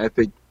anything," I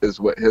think is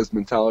what his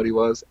mentality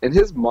was. And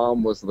his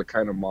mom was the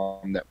kind of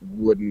mom that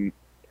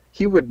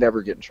he would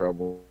never get in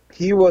trouble.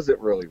 He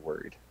wasn't really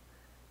worried.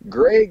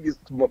 Greg's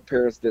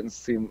parents didn't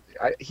seem,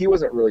 he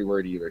wasn't really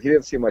worried either. He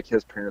didn't seem like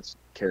his parents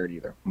cared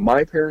either.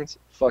 My parents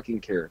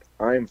fucking cared.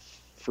 I'm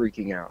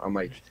freaking out. I'm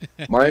like,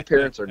 my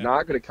parents are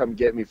not going to come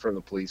get me from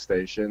the police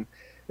station.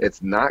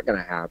 It's not going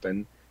to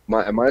happen.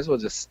 I might as well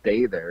just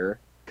stay there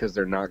because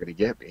they're not going to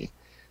get me.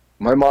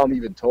 My mom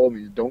even told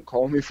me, "Don't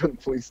call me from the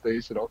police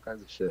station," all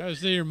kinds of shit. I would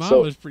say your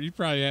mom you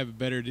probably have a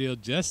better deal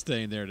just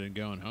staying there than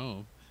going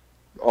home.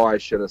 Oh, I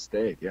should have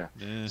stayed, yeah.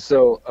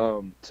 So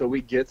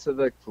we get to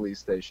the police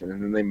station,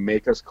 and then they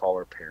make us call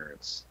our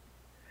parents.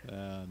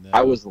 No.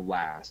 I was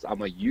last. I'm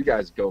like, "You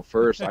guys go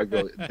first." I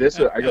go,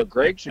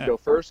 Greg should go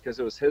first because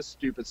it was his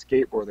stupid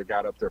skateboard that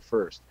got up there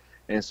first.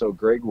 And so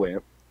Greg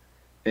went.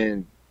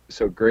 And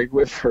so Greg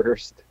went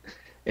first.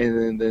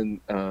 And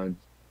then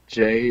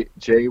Jay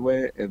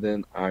went, and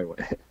then I went.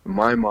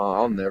 My mom,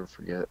 I'll never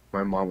forget,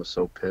 my mom was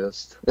so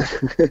pissed.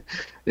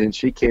 And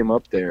she came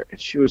up there,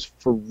 and she was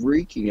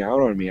freaking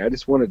out on me. I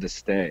just wanted to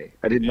stay.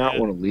 I did not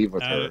want to leave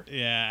with her.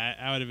 Yeah,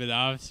 I would have been the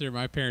officer.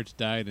 My parents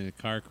died in a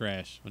car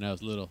crash when I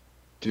was little.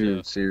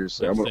 Dude,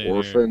 seriously, I'm an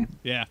orphan.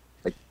 Yeah.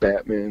 Like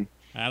Batman.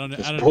 I don't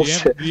know.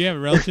 Do you have a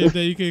relative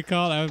that you could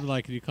call? I would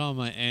like, can you call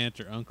my aunt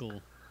or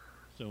uncle?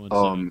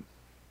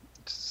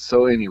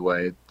 So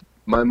anyway,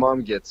 my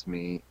mom gets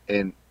me,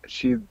 and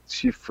she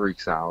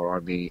freaks out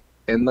on me,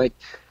 and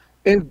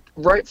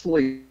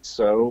rightfully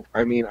so.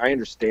 I mean, I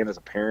understand as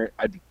a parent,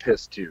 I'd be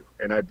pissed too,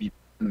 and I'd be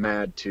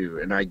mad too,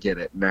 and I get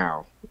it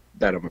now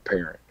that I'm a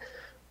parent.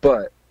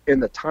 But in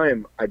the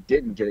time, I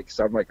didn't get it because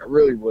I'm like, I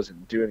really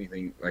wasn't doing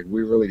anything.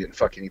 We really didn't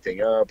fuck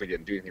anything up. We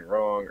didn't do anything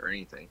wrong or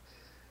anything.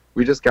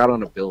 We just got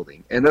on a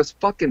building, and this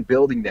fucking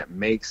building that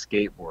makes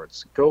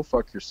skateboards, go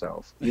fuck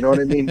yourself. You know what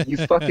I mean? You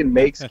fucking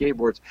make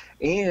skateboards,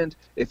 and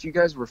if you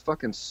guys were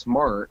fucking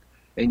smart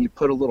and you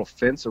put a little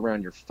fence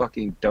around your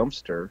fucking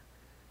dumpster,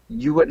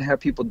 you wouldn't have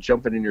people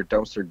jumping in your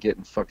dumpster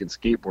getting fucking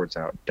skateboards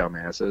out,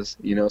 dumbasses.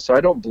 So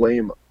I don't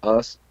blame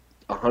us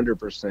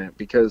 100%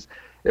 because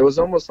it was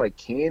almost like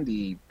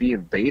candy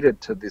being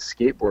baited to the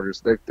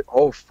skateboarders.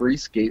 All free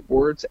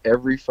skateboards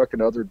every fucking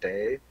other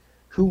day.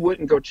 Who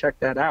wouldn't go check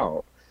that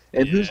out?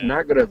 And who's Yeah.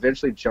 not going to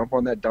eventually jump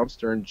on that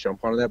dumpster and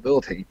jump onto that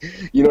building?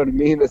 You know what I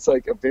mean? It's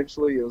like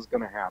eventually it was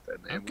going to happen.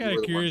 I'm and we kind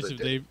were of the ones curious that if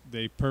did it.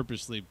 they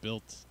purposely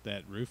built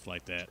that roof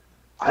like that.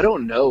 I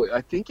don't know.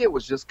 I think it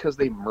was just because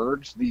they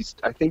merged these.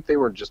 I think they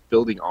were just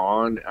building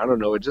on. I don't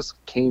know. It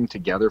just came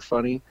together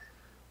funny.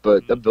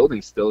 But the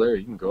building's still there.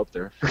 You can go up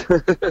there.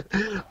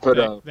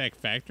 But That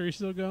factory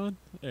still going?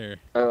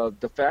 Or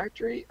the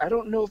factory, I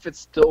don't know if it's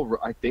still.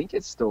 I think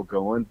it's still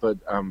going, but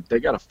they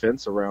got a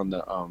fence around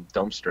the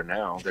dumpster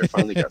now. They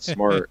finally got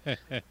smart.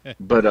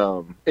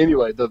 But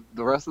anyway, the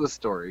rest of the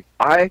story.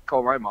 I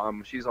call my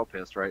mom. She's all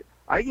pissed, right?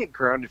 I get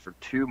grounded for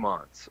 2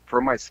 months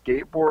for my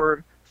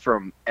skateboard,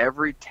 from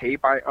every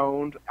tape I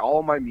owned,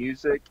 all my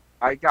music.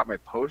 I got my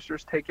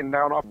posters taken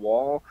down off the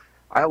wall.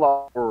 I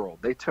lost the world.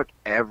 They took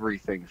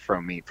everything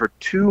from me for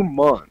 2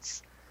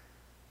 months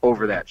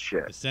over that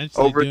shit.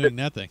 essentially doing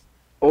nothing.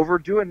 Over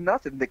doing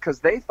nothing because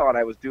they thought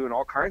I was doing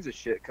all kinds of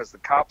shit because the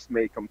cops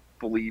make them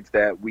believe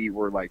that we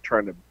were like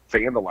trying to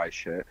vandalize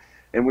shit,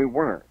 and we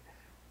weren't.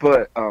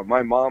 But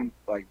my mom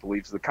like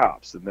believes the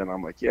cops, and then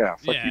I'm like, yeah,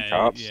 fuck you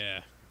cops.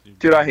 Yeah.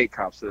 Dude, I hate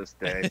cops to this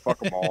day. Fuck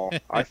them all.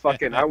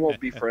 I won't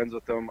be friends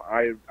with them.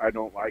 I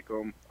don't like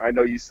them. I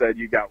know you said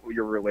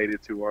you're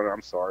related to one.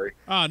 I'm sorry.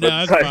 Oh, no, But,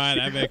 that's like- fine.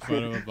 I make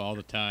fun of them all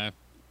the time.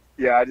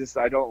 Yeah,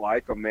 I don't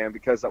like them, man,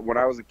 because when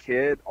I was a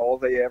kid, all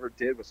they ever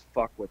did was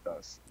fuck with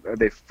us.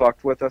 They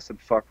fucked with us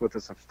and fucked with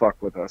us and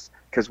fucked with us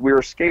because we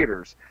were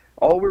skaters.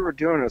 All we were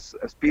doing as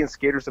being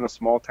skaters in a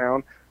small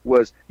town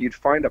was you'd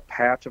find a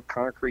patch of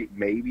concrete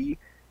maybe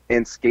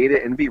and skate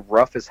it and be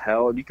rough as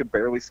hell and you could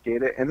barely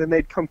skate it, and then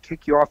they'd come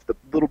kick you off the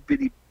little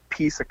bitty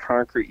piece of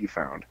concrete you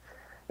found.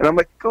 And I'm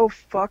like, go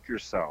fuck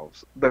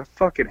yourselves. The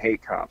fucking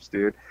hate cops,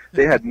 dude.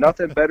 They had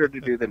nothing better to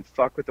do than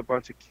fuck with a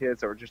bunch of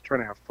kids that were just trying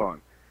to have fun.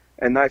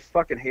 And I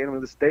fucking hate them to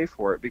this day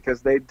for it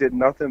because they did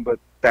nothing but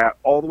that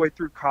all the way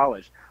through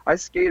college. I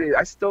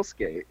still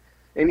skate.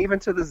 And even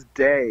to this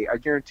day, I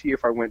guarantee you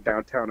if I went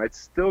downtown, I'd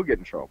still get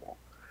in trouble.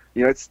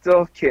 You know, I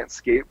still can't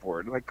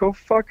skateboard. Like, go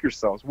fuck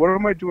yourselves. What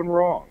am I doing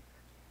wrong?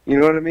 You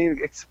know what I mean?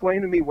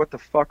 Explain to me what the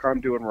fuck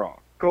I'm doing wrong.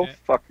 Go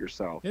fuck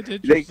yourself. It's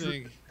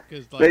interesting.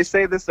 'Cause, like, They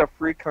say this is a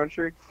free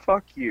country.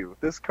 Fuck you.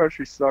 This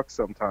country sucks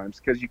sometimes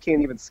because you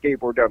can't even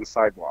skateboard down the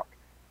sidewalk.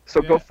 So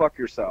go Yeah. fuck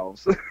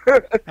yourselves. I was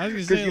gonna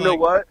Because say, you know like,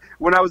 what?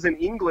 When I was in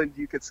England,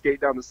 you could skate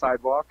down the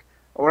sidewalk.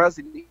 When I was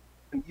in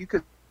England, you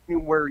could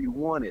skate where you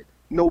wanted.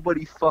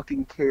 Nobody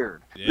fucking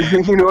cared. Yeah.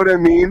 You know what I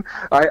mean?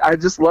 I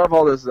just love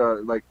all this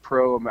like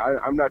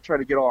I'm not trying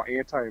to get all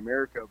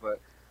anti-America, but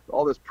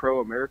all this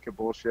pro-America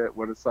bullshit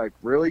when it's like,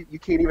 really? You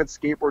can't even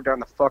skateboard down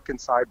the fucking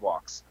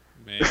sidewalks.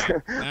 man,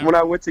 now- When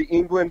I went to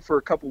England for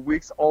a couple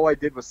weeks, all I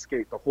did was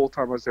skate the whole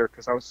time I was there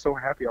because I was so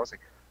happy. I was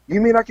like,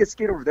 you mean I could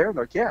skate over there? And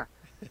they're like, yeah.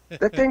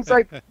 That thing's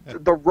like,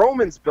 the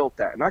Romans built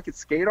that, and I could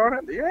skate on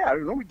it? Yeah,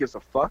 nobody gives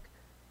a fuck.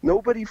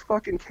 Nobody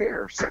fucking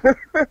cares.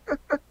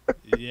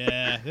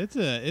 yeah, it's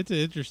an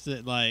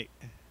interesting, like,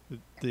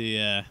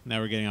 now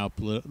we're getting all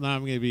political. Now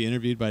I'm going to be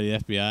interviewed by the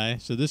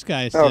FBI. So this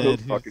guy Oh, said,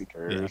 who fucking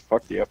cares? yeah.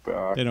 Fuck the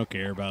FBI. They don't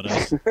care about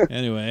us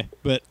anyway.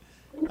 But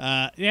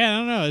yeah, I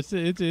don't know.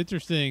 It's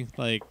interesting.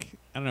 Like,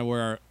 I don't know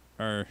where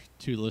our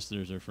two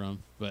listeners are from,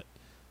 but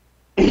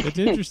it's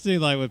interesting.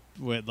 Like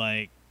with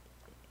like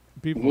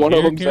people One of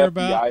here them's care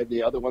FBI, about.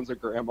 the other one's a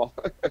grandma.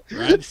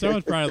 Right?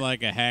 Someone's probably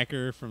like a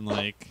hacker from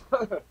like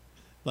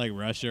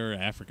Russia or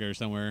Africa or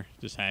somewhere,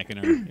 just hacking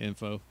our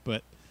info.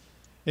 But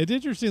it's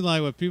interesting,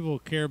 like what people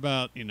care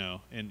about, you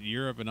know, in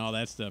Europe and all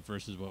that stuff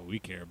versus what we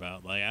care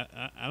about. Like,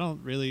 I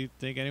don't really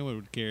think anyone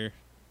would care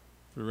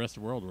for the rest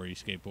of the world where you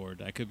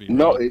skateboard. I could be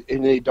No, wrong.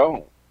 and they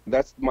don't.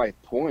 That's my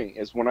point.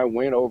 Is when I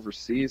went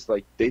overseas,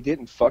 like they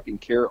didn't fucking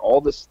care.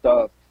 All this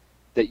stuff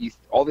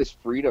all this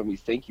freedom you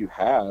think you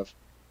have,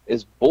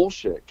 is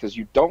bullshit. Because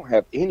you don't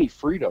have any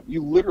freedom.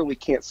 You literally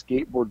can't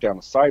skateboard down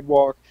a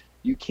sidewalk.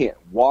 You can't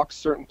walk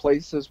certain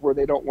places where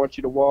they don't want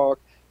you to walk.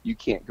 You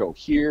can't go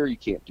here. You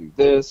can't do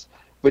this.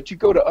 But you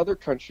go to other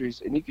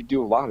countries and you could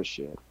do a lot of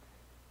shit.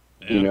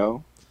 Yeah. You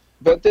know.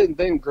 But then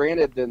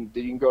granted, then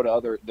you can go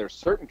to there's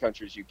certain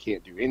countries you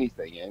can't do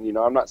anything in. You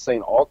know, I'm not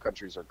saying all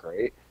countries are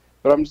great,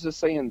 but I'm just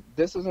saying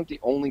this isn't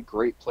the only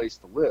great place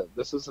to live.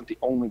 This isn't the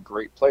only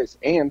great place.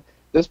 And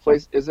this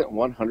place isn't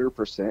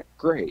 100%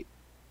 great.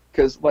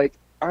 Because, like,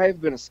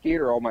 I've been a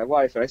skater all my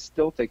life, and I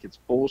still think it's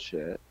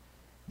bullshit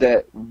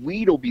that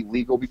weed will be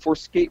legal before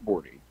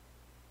skateboarding.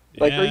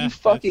 Like, are Yeah, you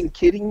fucking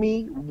kidding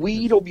me?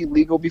 Weed will be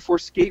legal before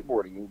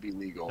skateboarding will be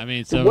legal. I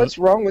mean, so What's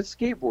wrong with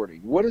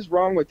skateboarding? What is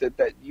wrong with it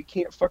that you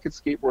can't fucking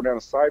skateboard down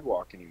a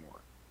sidewalk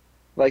anymore?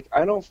 Like,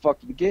 I don't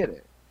fucking get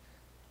it.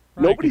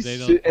 Right, 'cause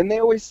they And they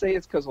always say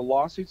it's because of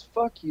lawsuits.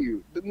 Fuck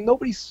you.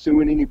 Nobody's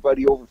suing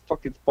anybody over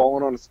fucking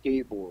falling on a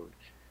skateboard.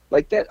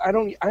 Like that, I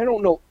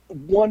don't know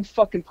one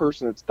fucking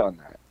person that's done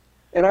that.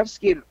 And I've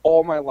skated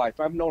all my life.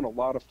 I've known a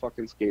lot of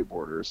fucking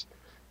skateboarders.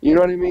 You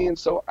know what I mean?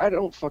 So I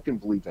don't fucking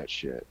believe that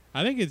shit.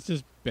 I think it's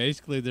just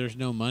basically there's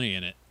no money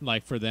in it,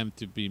 like for them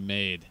to be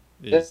made.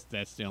 That's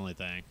the only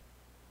thing.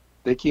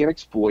 They can't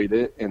exploit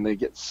it, and they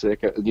get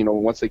sick. You know,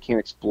 once they can't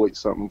exploit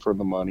something for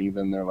the money,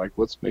 then they're like,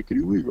 let's make it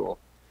illegal.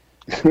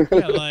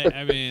 Yeah, like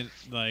I mean,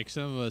 like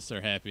some of us are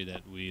happy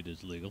that weed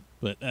is legal,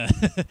 but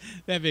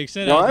that being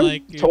said, No, I was I'm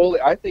like, totally.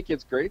 I think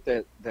it's great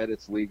that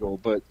it's legal,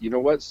 but you know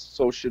what?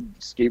 So should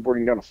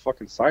skateboarding down a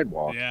fucking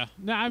sidewalk. yeah,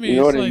 no, I mean, You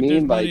know it's what I like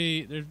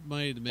mean? there's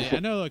money to make. I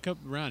know a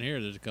couple around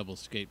here. There's a couple of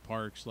skate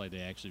parks, like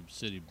they actually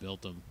city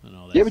built them and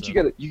all that. Yeah, but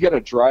stuff. you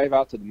gotta drive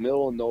out to the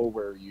middle of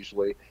nowhere.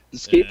 Usually, the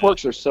skate Yeah.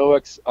 parks are so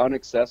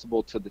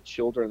unaccessible to the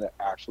children that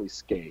actually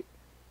skate.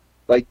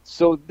 Like,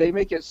 so they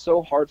make it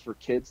so hard for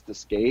kids to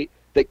skate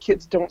that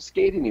kids don't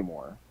skate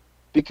anymore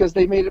because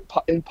they made it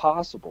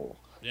impossible.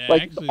 Yeah,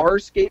 Like actually, our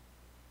skate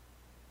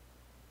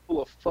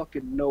full of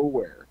fucking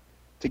nowhere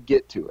to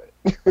get to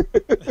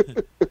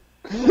it.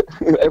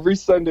 Every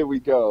Sunday we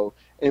go,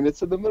 and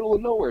it's in the middle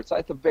of nowhere. It's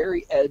at the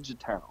very edge of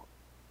town,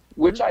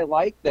 which I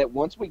like. That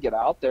once we get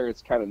out there,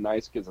 it's kind of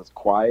nice because it's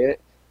quiet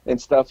and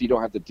stuff. You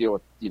don't have to deal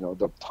with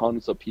the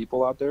tons of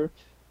people out there.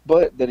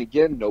 But then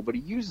again, nobody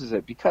uses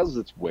it because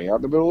it's way out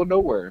in the middle of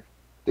nowhere.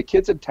 The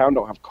kids in town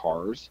don't have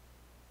cars.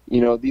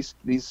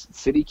 These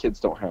city kids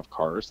don't have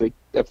cars.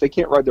 If they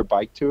can't ride their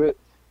bike to it,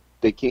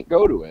 they can't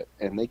go to it,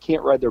 and they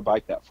can't ride their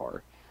bike that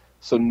far.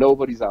 So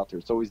nobody's out there.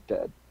 It's always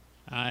dead.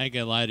 I ain't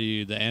gonna lie to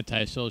you. The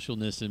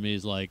antisocialness in me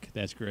is like,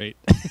 that's great.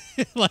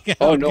 Like, I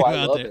Oh would no, go I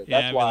out love there. it.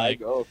 Yeah, That's I'd be why like, I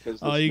go, because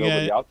oh, there's you nobody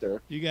guys- out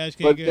there. you guys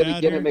can't But get then out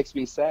again, here. it makes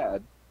me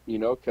sad,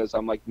 because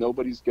I'm like,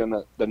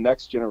 the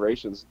next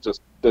generation's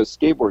just, the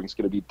skateboarding's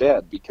going to be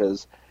dead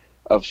because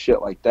of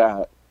shit like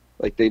that.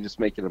 Like, they just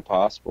make it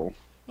impossible.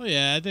 Well,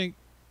 yeah, I think,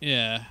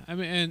 yeah. I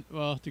mean, and,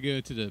 well, to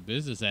go to the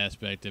business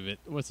aspect of it,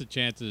 what's the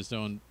chances of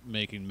someone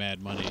making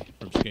mad money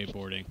from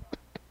skateboarding?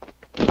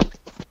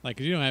 Like,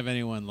 'cause you don't have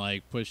anyone,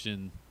 like,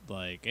 pushing,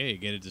 like, hey,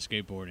 get into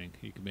skateboarding.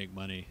 You can make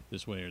money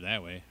this way or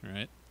that way,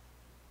 right?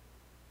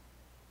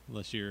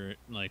 Unless you're,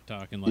 like,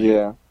 talking, like,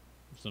 Yeah.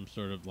 some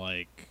sort of,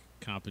 like,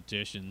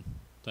 competition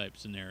type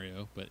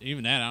scenario. But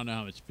even that, I don't know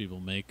how much people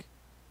make.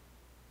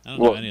 I don't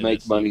know Well, any of make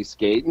that stuff. money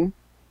skating?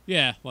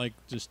 Yeah, like,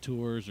 just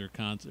tours or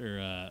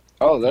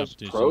Oh, there's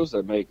competition. pros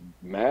that make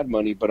mad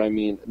money, but I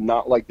mean,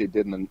 not like they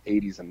did in the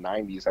 80s and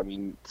 90s. I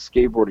mean,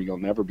 skateboarding will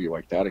never be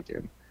like that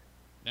again.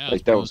 Yeah, Like,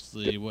 it's that was-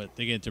 mostly what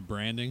they get into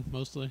branding.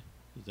 Mostly,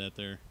 is that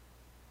their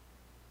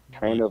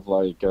Kind of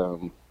like,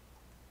 I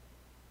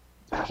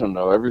don't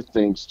know,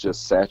 everything's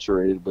just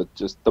saturated with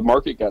just, the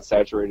market got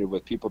saturated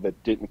with people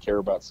that didn't care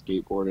about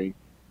skateboarding,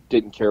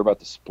 didn't care about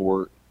the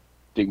sport,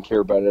 didn't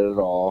care about it at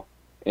all,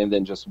 and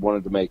then just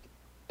wanted to make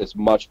as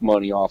much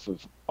money off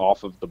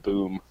of the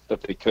boom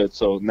that they could.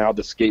 So now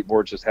the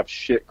skateboards just have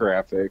shit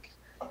graphic,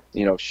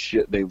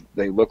 shit,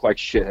 they look like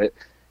shit.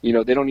 They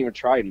don't even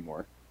try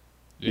anymore.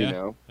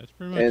 Yeah, that's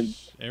pretty And-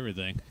 much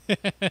everything.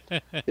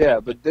 Yeah,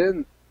 but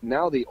then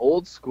now the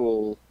old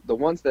school, the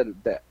ones that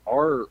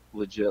are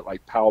legit,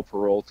 like Powell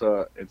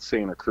Peralta and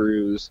Santa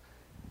Cruz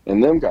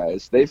and them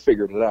guys, they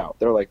figured it out.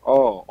 They're like,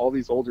 oh, all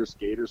these older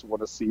skaters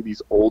want to see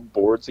these old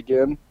boards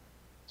again.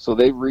 So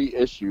they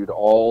reissued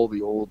all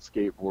the old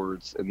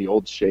skateboards and the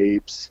old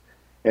shapes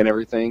and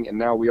everything, and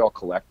now we all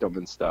collect them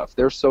and stuff.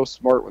 They're so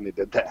smart when they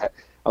did that.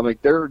 I'm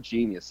like, they're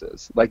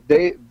geniuses. Like,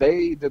 they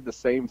did the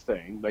same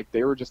thing. Like,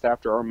 they were just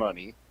after our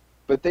money,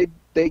 but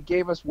they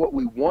gave us what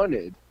we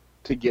wanted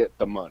to get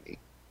the money.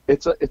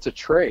 It's a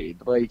trade.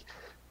 Like,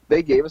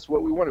 they gave us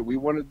what we wanted. We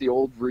wanted the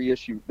old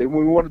reissue. We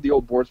wanted the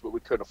old boards, but we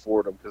couldn't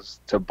afford them because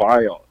to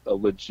buy a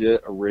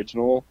legit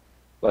original,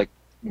 like,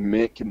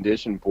 mint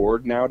condition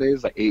board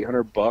nowadays, like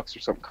 $800 or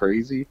something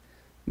crazy.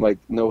 I'm like,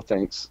 no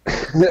thanks.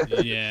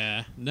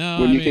 Yeah,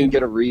 no. When I you mean, can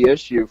get a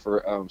reissue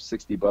for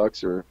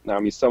 $60, or I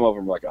mean, some of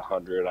them are like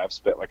 $100. I've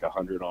spent like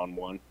 $100 on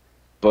one,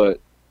 but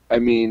I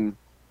mean,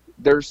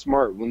 they're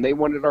smart. When they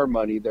wanted our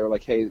money, they're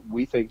like, hey,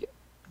 we think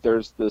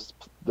there's this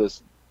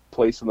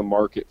place in the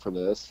market for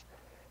this.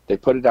 They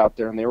put it out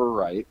there, and they were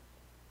right.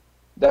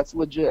 That's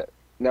legit.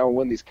 Now,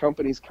 when these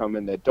companies come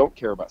in that don't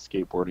care about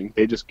skateboarding,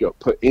 they just go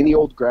put any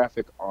old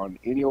graphic on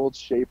any old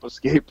shape of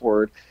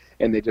skateboard,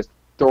 and they just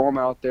throw them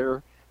out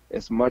there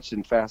as much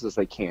and fast as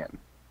they can.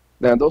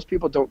 Now, those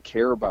people don't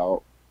care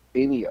about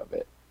any of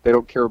it. They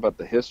don't care about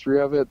the history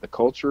of it, the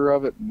culture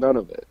of it, none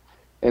of it.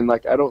 And,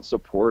 like, I don't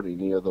support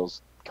any of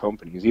those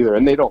companies either,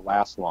 and they don't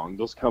last long.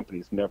 Those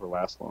companies never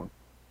last long,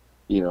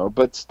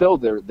 but still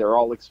they're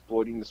all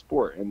exploiting the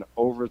sport, and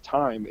over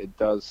time it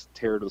does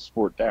tear the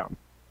sport down,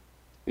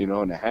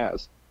 and it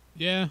has.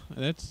 yeah,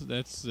 that's.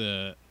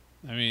 I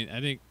mean, I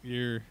think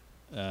your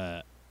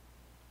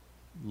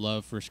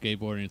love for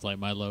skateboarding is like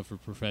my love for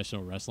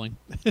professional wrestling.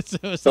 So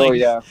it's Oh, like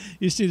yeah.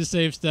 you see the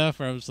same stuff.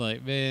 Where I was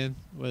like, man,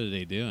 what are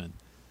they doing?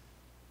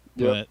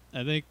 Yep. But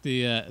I think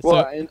the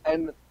Well,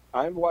 and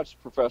I watch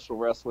professional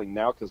wrestling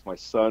now because my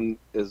son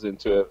is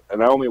into it,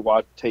 and I only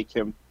take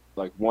him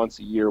like once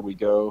a year. We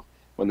go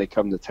when they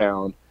come to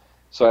town,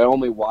 so I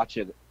only watch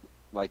it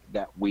like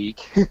that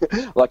week.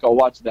 Like, I'll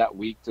watch that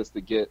week just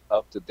to get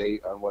up to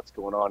date on what's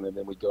going on, and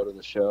then we go to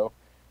the show.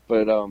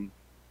 But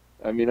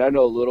I mean, I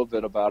know a little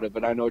bit about it,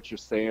 but I know what you're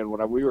saying.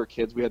 When we were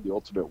kids, we had the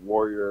Ultimate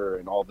Warrior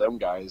and all them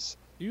guys,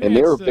 you and had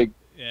they were stuff- big.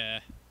 Yeah,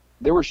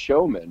 They were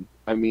showmen.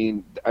 I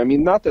mean,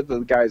 not that the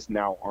guys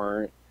now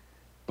aren't,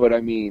 But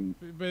I mean,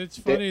 But it's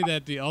funny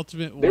that the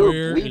Ultimate they were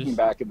Warrior bleeding is,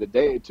 back in the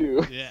day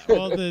too. yeah.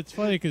 Well, it's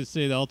funny because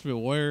say the Ultimate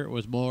Warrior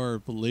was more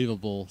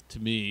believable to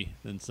me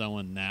than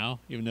someone now,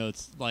 even though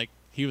it's like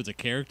he was a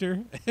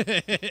character,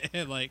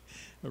 like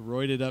a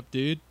roided up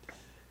dude.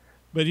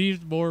 But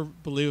he's more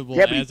believable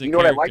Yeah, but as a you know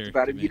what I character liked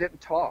about to him? me. He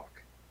didn't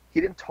talk.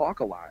 He didn't talk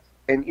a lot.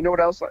 And you know what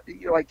else?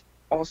 You know, like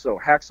also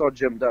Hacksaw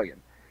Jim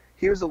Duggan.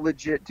 He was a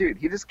legit dude.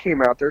 He just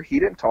came out there. He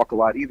didn't talk a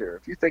lot either.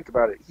 If you think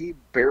about it, he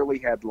barely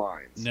had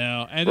lines.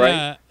 No, and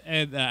Right?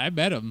 I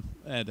met him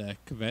at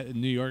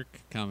New York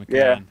Comic Con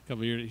Yeah. a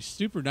couple years. He's a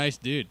super nice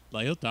dude.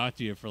 Like he'll talk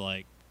to you for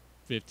like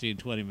 15,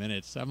 20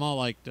 minutes. I'm all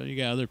like, don't you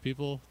got other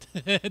people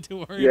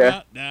to worry Yeah.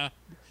 about? Nah,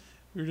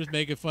 we were just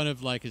making fun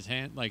of like his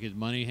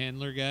money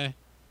handler guy.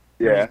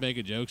 We were Yeah. just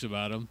making jokes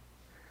about him.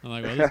 I'm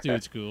like, well, this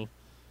dude's cool.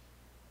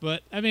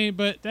 But I mean,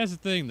 but that's the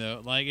thing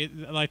though.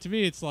 Like to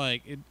me, it's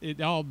like it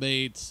all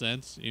made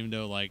sense, even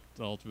though like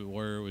the Ultimate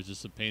Warrior was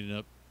just a painted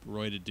up,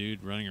 roided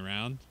dude running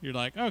around. You're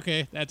like,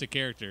 okay, that's a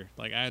character.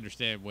 Like I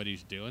understand what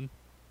he's doing.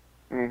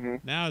 Hmm.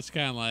 Now it's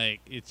kind of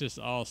like it's just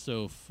all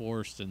so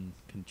forced and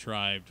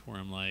contrived. Where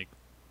I'm like,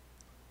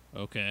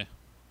 okay,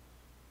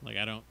 like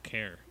I don't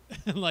care.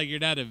 Like you're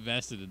not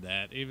invested in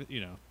that. Even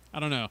I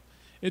don't know.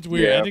 It's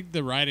weird. Yeah. I think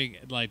the writing,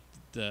 like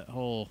the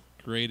whole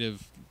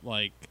creative,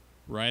 like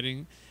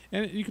writing.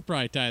 And you could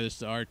probably tie this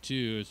to art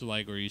too. It's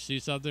like where you see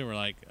something, where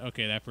like,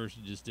 okay, that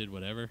person just did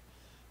whatever.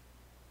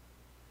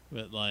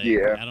 But like,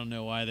 Yeah. I don't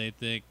know why they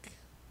think,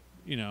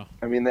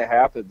 I mean, that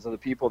happens. And the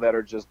people that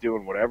are just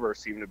doing whatever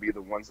seem to be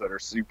the ones that are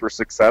super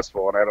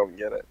successful, and I don't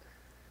get it.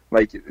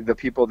 Like the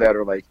people that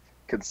are like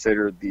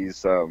considered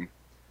these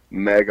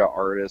mega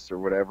artists or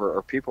whatever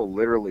are people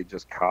literally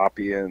just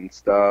copying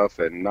stuff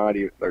and not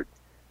even they're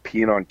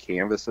peeing on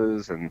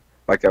canvases, and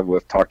like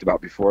we've talked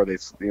about before, they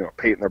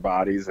painting their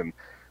bodies and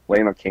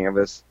laying on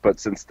canvas. But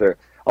since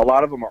a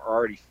lot of them are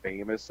already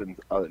famous in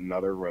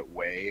another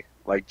way,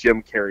 like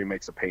Jim Carrey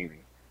makes a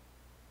painting.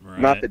 right?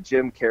 Not that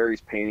Jim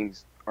Carrey's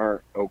paintings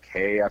aren't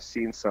okay. I've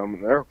seen some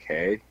and they're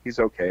okay. He's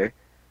okay.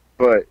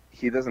 But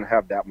he doesn't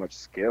have that much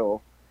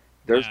skill.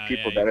 There's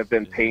people that have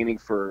been painting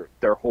for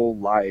their whole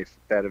life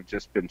that have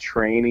just been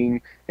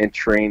training and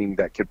training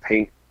that could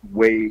paint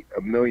way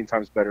a million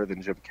times better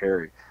than Jim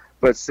Carrey.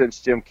 But since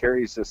Jim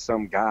Carrey's just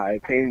some guy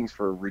paintings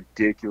for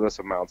ridiculous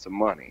amounts of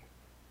money,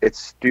 it's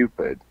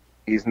stupid.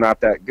 He's not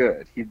that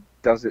good. He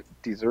doesn't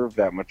deserve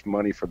that much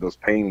money for those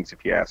paintings,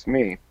 if you ask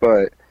me.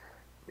 But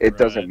it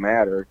doesn't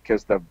matter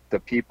because the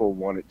people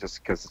want it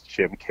just because it's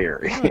Jim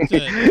Carrey.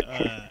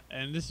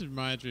 And this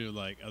reminds me of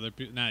like other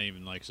people, not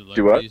even like Do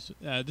what? celebrities.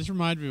 This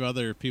reminds me of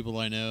other people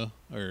I know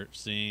or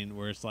seen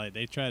where it's like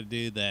they try to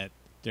do that.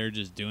 They're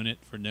just doing it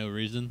for no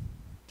reason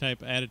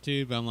type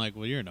attitude. But I'm like,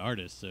 well, you're an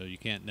artist, so you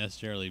can't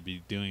necessarily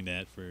be doing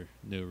that for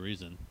no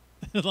reason.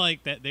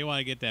 Like that, they want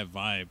to get that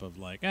vibe of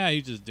like,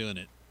 he's just doing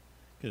it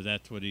because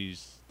that's what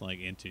he's like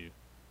into.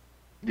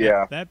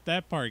 Yeah.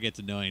 That part gets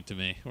annoying to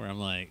me, where I'm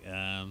like,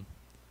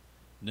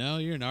 no,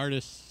 you're an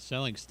artist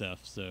selling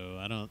stuff, so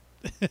I don't,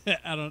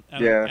 I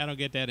don't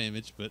get that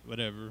image, but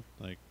whatever.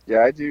 Like, Yeah,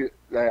 I do.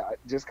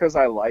 Just because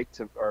I like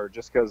to, or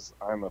just because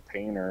I'm a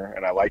painter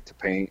and I like to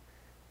paint,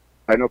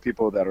 I know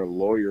people that are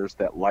lawyers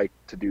that like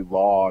to do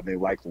law and they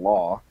like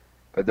law,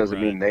 but it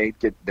doesn't mean they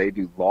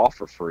do law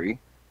for free,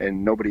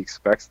 and nobody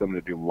expects them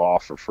to do law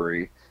for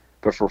free.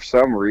 But for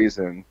some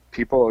reason,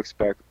 people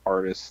expect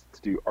artists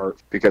to do art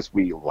because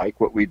we like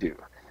what we do.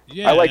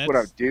 yeah, I like what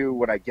I do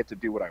when I get to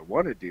do what I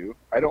want to do.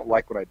 I don't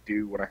like what I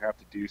do when I have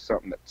to do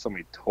something that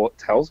somebody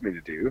tells me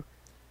to do.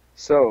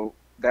 So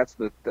that's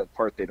the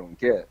part they don't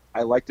get.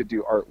 I like to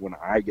do art when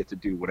I get to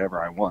do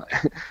whatever I want.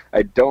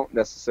 I don't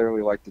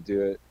necessarily like to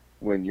do it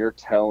when you're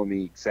telling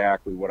me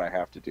exactly what I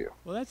have to do.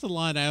 Well, that's the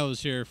line I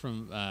always hear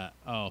from,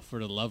 for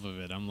the love of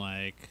it. I'm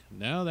like,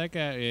 no, that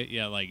guy,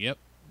 yep,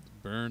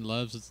 Byrne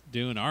loves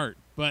doing art,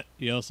 but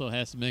he also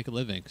has to make a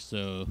living,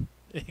 so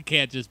it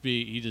can't just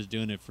be he's just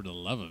doing it for the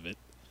love of it.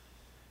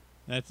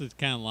 That's the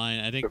kind of line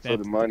I think For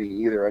the money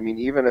either. I mean,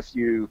 it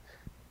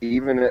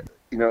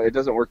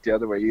doesn't work the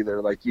other way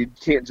either. Like, you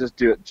can't just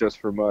do it just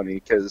for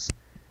money, because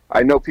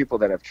I know people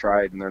that have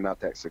tried and they're not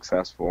that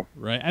successful.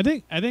 Right. I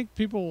think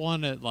people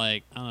want to,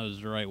 like, I don't know if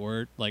it's the right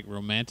word, like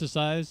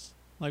romanticize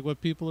like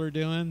what people are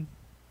doing,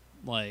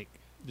 like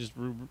just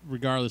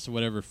regardless of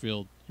whatever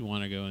field you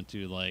want to go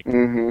into. Like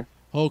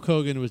Hulk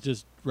Hogan was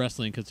just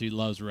wrestling because he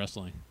loves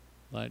wrestling.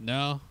 Like,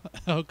 no,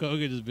 Hulk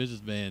Hogan is a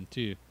businessman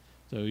too,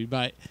 so he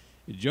might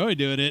enjoy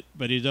doing it,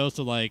 but he's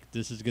also like,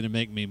 this is gonna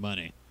make me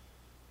money.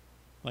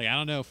 Like, I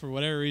don't know, for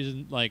whatever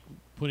reason, like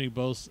putting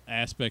both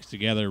aspects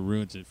together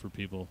ruins it for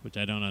people, which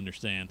I don't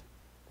understand.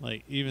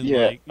 Like, even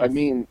I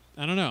mean,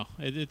 I don't know.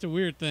 It's a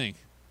weird thing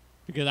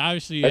because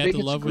obviously you have to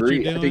love what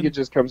greed. you're doing. I think it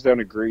just comes down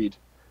to greed.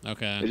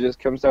 Okay. It just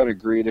comes down to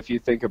greed. If you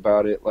think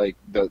about it, like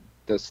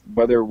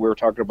whether we're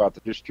talking about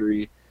the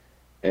history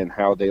and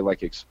how they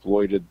like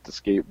exploited the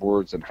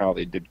skateboards and how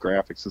they did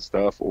graphics and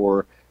stuff,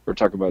 or we're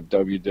talking about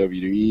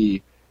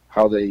WWE,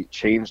 how they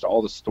changed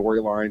all the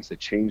storylines, they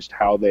changed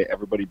how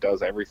everybody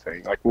does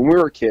everything. Like when we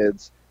were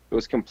kids, it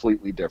was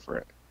completely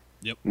different.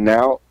 Yep.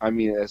 Now, I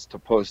mean, as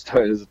opposed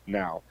to as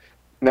now.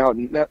 Now,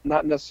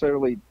 not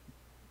necessarily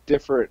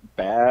different,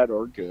 bad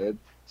or good.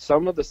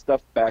 Some of the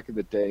stuff back in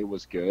the day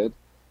was good,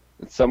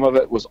 and some of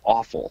it was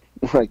awful.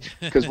 Like,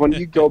 because when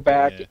you go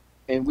back, Yeah.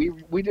 and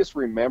we just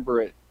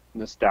remember it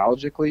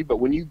nostalgically, but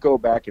when you go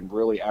back and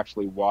really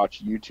actually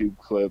watch YouTube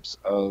clips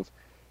of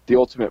the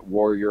Ultimate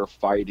Warrior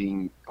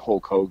fighting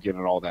Hulk Hogan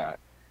and all that,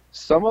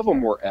 some of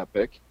them were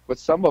epic, but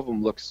some of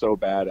them looked so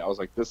bad. I was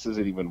like, this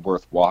isn't even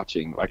worth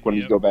watching. Like, when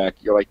you Yep. go back,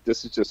 you're like,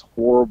 this is just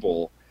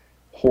horrible,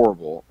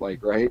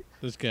 like, right?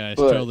 This guy's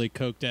But- totally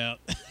coked out.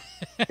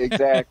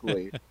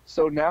 Exactly.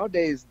 So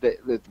nowadays,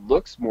 it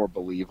looks more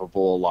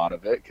believable, a lot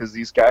of it, because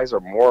these guys are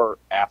more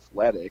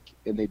athletic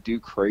and they do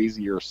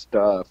crazier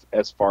stuff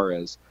as far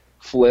as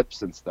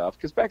flips and stuff.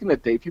 Because back in the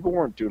day, people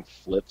weren't doing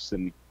flips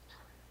and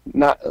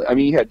I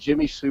mean, you had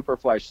Jimmy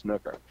Superfly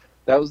Snuka.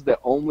 That was the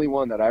only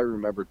one that I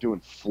remember doing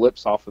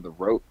flips off of the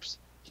ropes.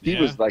 He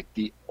Yeah. was like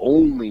the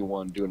only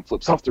one doing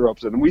flips off the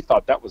ropes, and we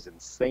thought that was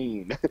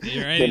insane.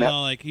 You're right. And You that-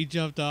 know, like he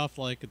jumped off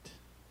like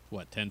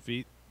 10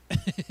 feet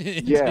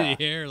into Yeah.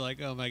 the air. Like,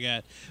 oh my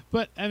god!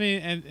 But I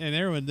mean, and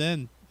everyone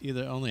then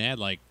either only had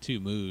like 2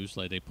 moves,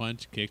 like they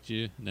punch, kicked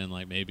you, and then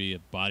like maybe a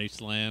body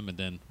slam, and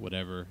then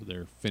whatever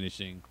their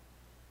finishing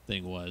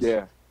thing was.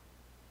 Yeah.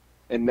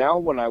 And now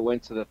when I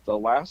went to the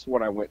last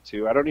one I went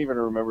to, I don't even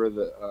remember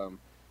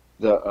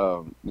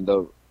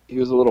he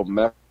was a little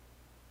mess.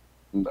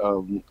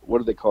 What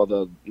do they call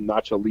the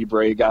Nacho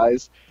Libre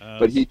guys?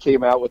 But he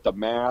came out with the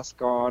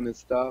mask on and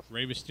stuff.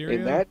 Rey Mysterio.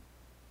 And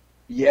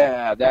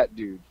that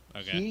dude.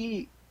 Okay.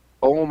 He,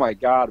 oh my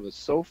God, was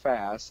so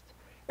fast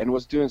and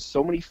was doing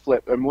so many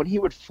flip. And when he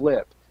would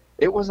flip,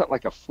 it wasn't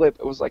like a flip.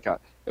 It was like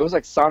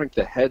Sonic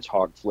the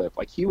Hedgehog flip.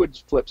 Like, he would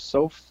flip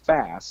so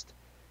fast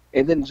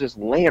and then just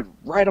land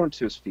right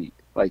onto his feet.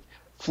 Like,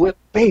 flip,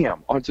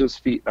 bam, onto his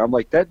feet. And I'm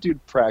like, that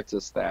dude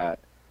practiced that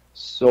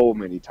so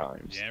many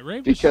times. Yeah, Rey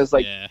Because,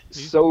 like, yeah,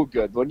 he's- so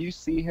good. When you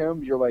see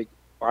him, you're like,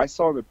 I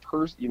saw him in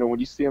person. You know, when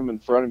you see him in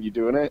front of you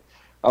doing it,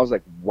 I was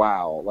like,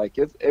 wow. Like,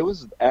 it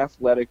was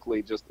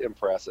athletically just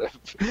impressive.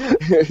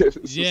 It's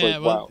just yeah,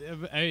 like, well,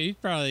 wow. I mean,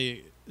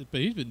 but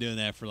he's been doing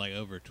that for like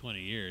over 20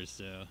 years,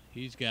 so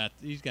he's got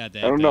that.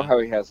 I don't know down. how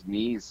he has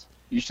knees.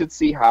 You should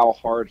see how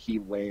hard he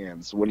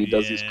lands when he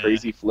does these Yeah.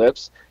 crazy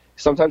flips.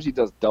 Sometimes he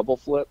does double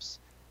flips,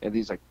 and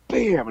he's like,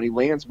 bam, and he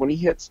lands when he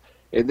hits,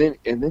 and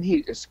then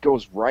he just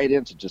goes right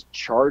into just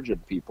charging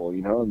people,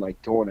 you know, and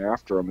like going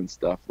after them and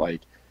stuff.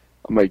 Like,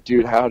 I'm like,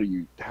 dude, how do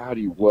you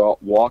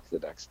walk the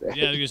next day?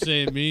 Yeah, I was gonna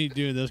say, me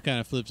doing those kind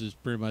of flips is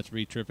pretty much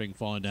me tripping,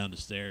 falling down the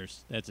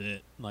stairs. That's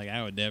it. Like,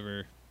 I would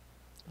never.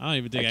 I don't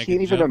even think I, can't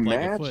could even jump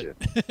imagine.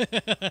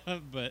 like a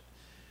foot. But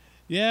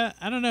yeah,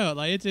 I don't know.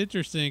 Like, it's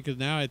interesting because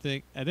now I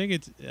think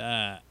it's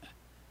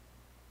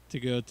to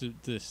go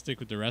to stick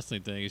with the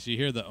wrestling thing is you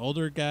hear the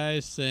older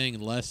guys saying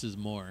less is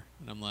more,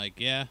 and I'm like,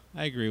 yeah,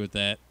 I agree with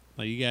that.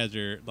 Like, you guys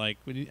are like,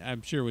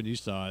 I'm sure when you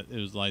saw it, it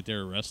was like they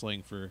were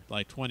wrestling for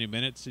like 20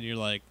 minutes, and you're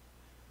like,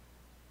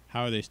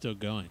 how are they still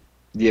going?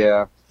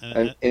 Yeah.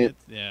 And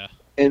yeah.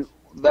 And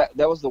that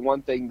was the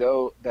one thing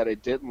though that I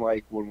didn't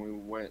like when we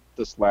went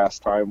this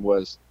last time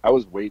was I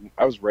was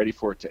ready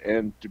for it to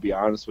end, to be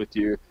honest with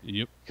you,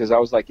 Yep. because I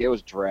was like, it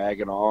was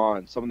dragging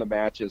on. Some of the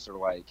matches are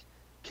like,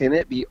 can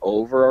it be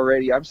over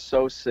already? I'm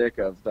so sick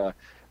of the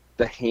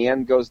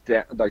hand goes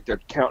down, like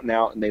they're counting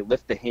out and they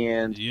lift the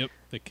hand, Yep.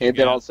 The kick and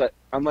then all out. of a sudden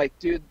I'm like,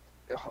 dude,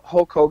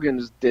 Hulk Hogan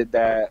just did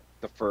that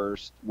the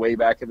first way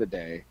back in the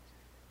day,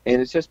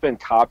 and it's just been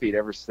copied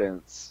ever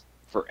since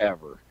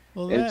forever.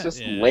 Well, And it's that-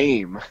 just yeah.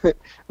 lame.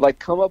 Like,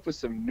 come up with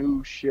some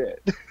new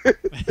shit.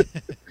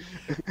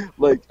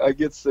 Like, I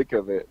get sick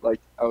of it.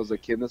 Like, I was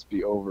like, can this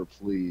be over,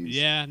 please?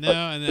 Yeah, no,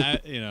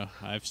 and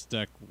I've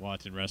stuck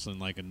watching wrestling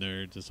like a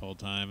nerd this whole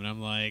time, and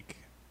I'm like,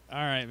 all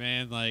right,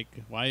 man, like,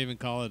 why even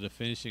call it a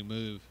finishing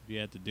move if you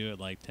have to do it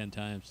like 10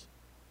 times?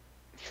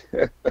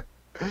 It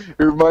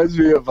reminds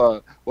me of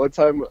one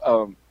time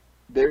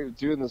they were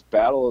doing this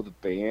battle of the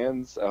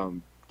bands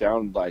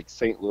down like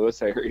St.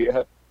 Louis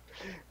area,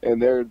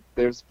 and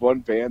there's one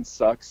band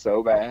sucks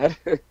so bad.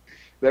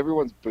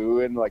 Everyone's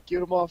booing, like, get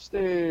them off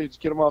stage,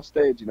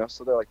 you know.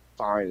 So they're like,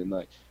 fine, and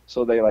like,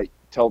 so they like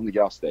tell them to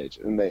get off stage,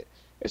 and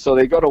so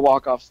they go to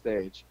walk off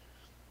stage,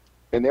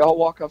 and they all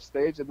walk off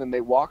stage, and then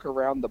they walk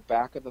around the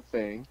back of the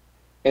thing,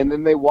 and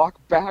then they walk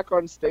back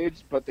on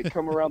stage, but they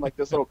come around like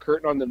this little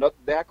curtain on the.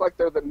 They act like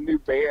they're the new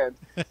band,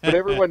 but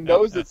everyone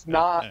knows it's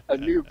not a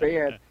new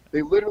band.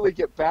 They literally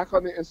get back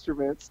on the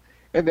instruments,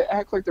 and they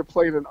act like they're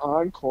playing an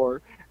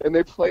encore, and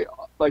they play,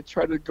 like,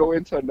 try to go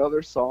into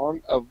another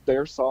song of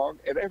their song,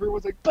 and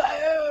everyone's like,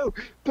 boo,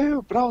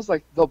 boo. But I was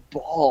like, the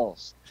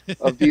balls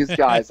of these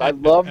guys. I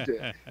loved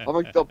it. I'm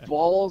like, the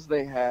balls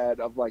they had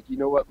of, like, you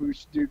know what we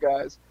should do,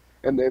 guys?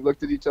 And they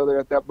looked at each other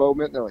at that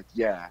moment, and they're like,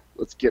 yeah,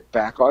 let's get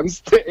back on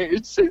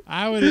stage.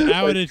 I would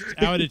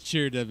have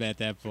cheered them at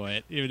that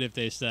point, even if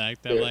they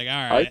sucked. I'm like, all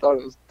I right. thought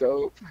it was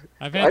dope.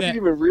 I've I had didn't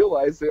that. even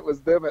realize it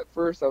was them at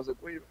first. I was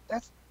like, wait,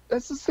 that's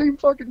the same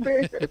fucking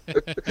band.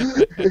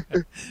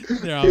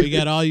 We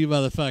got all you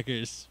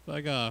motherfuckers.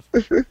 Fuck off.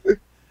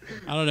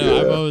 I don't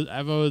know. Yeah.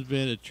 I've always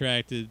been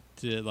attracted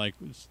to like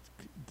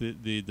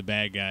the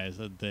bad guys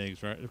and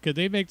things, right? Because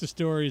they make the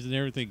stories and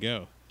everything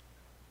go.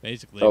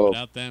 Basically, Oh.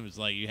 without them, it's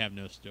like you have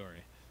no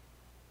story.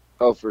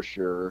 Oh, for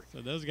sure.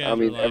 So those I guys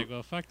mean, were like,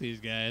 "Well, fuck these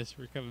guys.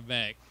 We're coming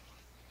back."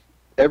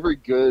 every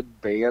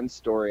good band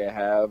story I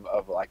have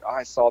of like, oh,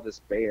 I saw this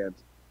band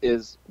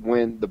is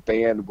when the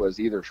band was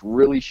either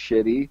really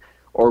shitty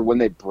or when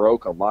they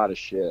broke a lot of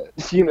shit.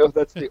 You know,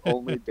 that's the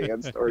only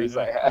band stories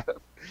I have.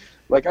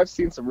 Like, I've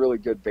seen some really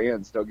good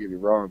bands, don't get me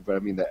wrong, but I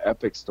mean, the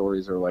epic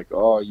stories are like,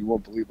 oh, you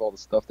won't believe all the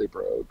stuff they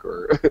broke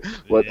or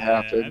what Yeah,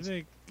 happened. I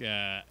think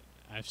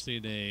I've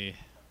seen a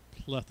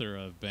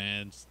plethora of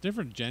bands,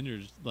 different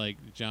genders, like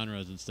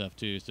genres and stuff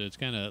too. So it's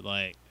kind of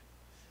like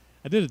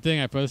I did a thing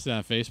I posted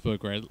on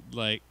Facebook where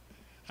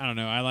I don't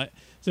know, I like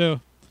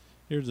so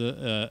here's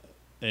a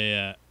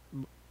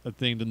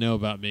thing to know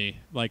about me,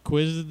 like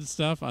quizzes and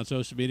stuff on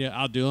social media.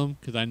 I'll do them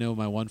because I know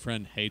my one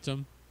friend hates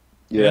them.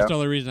 Yeah. That's the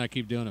only reason I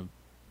keep doing them.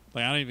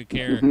 Like, I don't even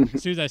care.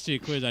 As soon as I see a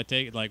quiz, I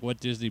take it, like, what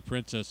Disney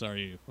princess are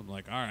you? I'm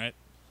like, all right.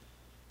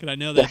 Because I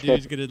know that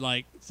dude's going to,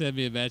 like, send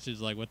me a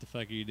message, like, what the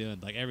fuck are you doing?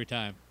 Like, every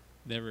time.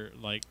 Never,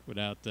 like,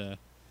 without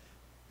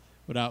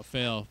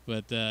fail.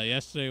 But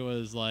yesterday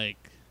was, like,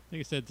 I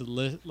think it said to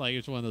list, like,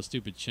 it's one of those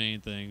stupid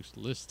chain things.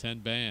 List 10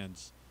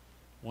 bands.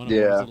 One of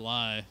them was a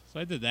lie. So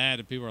I did that,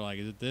 and people were like,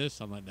 is it this?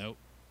 I'm like, nope.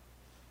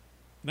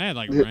 And I had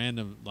like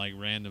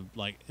random,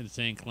 like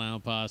Insane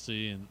Clown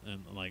Posse and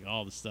like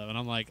all the stuff. And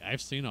I'm like, I've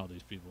seen all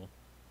these people.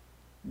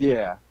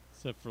 Yeah.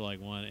 Except for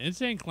like one.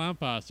 Insane Clown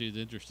Posse is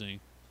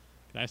interesting.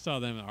 I saw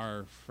them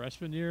our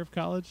freshman year of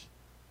college.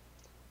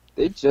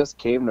 They just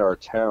came to our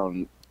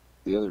town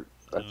the other,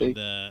 I think,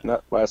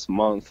 not last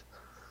month.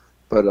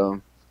 But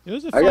it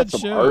was a I fun got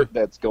some show. art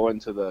that's going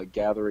to the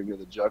Gathering of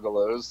the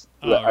Juggalos.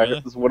 Oh, really?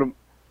 It was one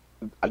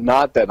of,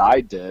 not that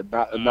I did,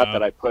 not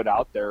that I put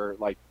out there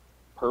like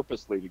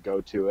purposely to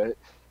go to it.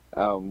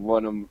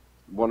 One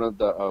of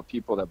the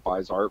people that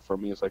buys art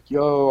from me is like,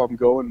 yo, I'm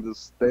going to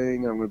this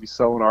thing. I'm going to be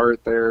selling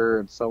art there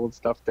and selling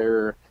stuff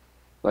there.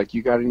 Like,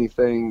 you got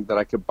anything that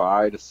I could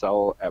buy to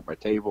sell at my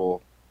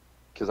table?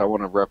 Because I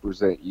want to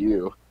represent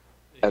you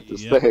at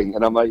this thing.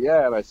 And I'm like,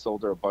 yeah. And I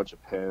sold her a bunch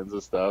of pens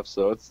and stuff.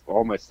 So it's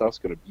all my stuff's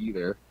going to be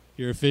there.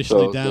 You're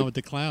officially So, down like, with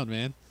the clown,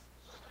 man.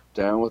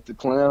 Down with the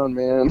clown,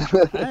 man.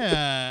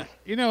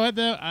 You know what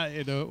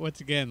though? Once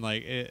again,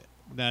 like,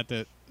 not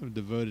that I'm a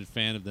devoted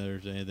fan of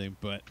theirs or anything,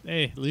 but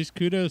hey, at least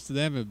kudos to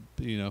them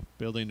and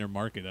building their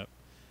market up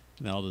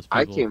and all those people.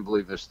 I can't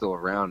believe they're still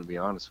around, to be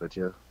honest with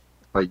you.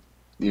 Like,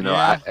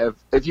 Yeah.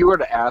 if you were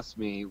to ask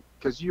me,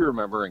 because you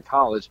remember in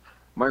college,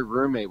 my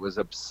roommate was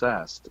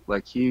obsessed.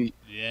 Like,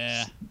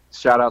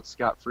 shout out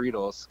Scott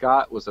Friedel.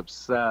 Scott was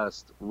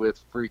obsessed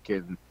with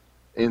freaking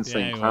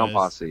Insane Clown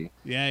Posse.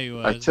 Yeah, he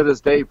was. Like, to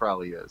this day,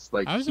 probably is.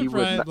 Like, I was he would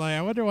surprised. Like,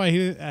 I wonder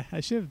why I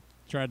should have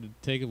tried to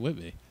take him with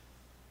me.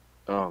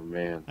 Oh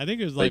man. I think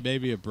it was like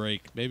maybe a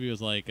break. Maybe it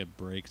was like a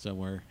break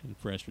somewhere in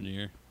freshman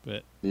year.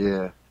 But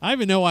yeah, I don't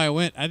even know why I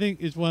went. I think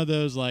it's one of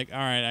those like, all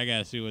right, I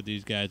gotta see what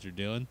these guys are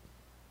doing.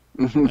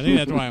 I think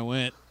that's why I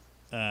went.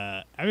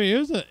 I mean, it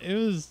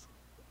was.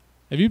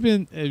 Have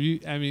you?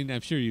 I mean,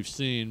 I'm sure you've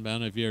seen. But I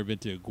don't know if you ever been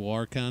to a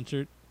Gwar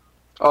concert.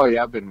 Oh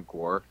yeah, I've been in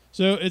Gwar.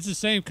 So it's the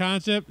same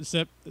concept,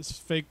 except it's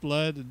fake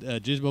blood,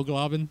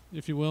 gizmoglobin,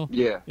 if you will.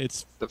 Yeah,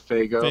 it's the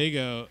Fago.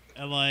 Fago,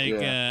 and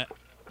like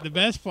the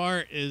best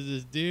part is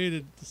this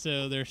dude.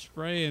 So they're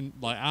spraying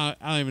like I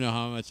don't even know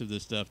how much of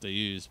this stuff they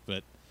use,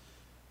 but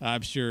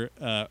I'm sure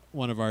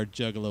one of our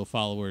Juggalo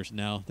followers,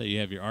 now that you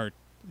have your art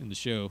in the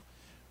show,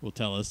 will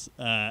tell us.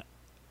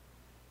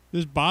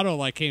 This bottle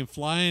like came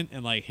flying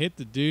and like hit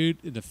the dude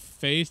in the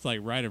face, like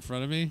right in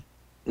front of me.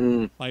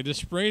 Like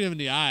just sprayed him in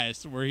the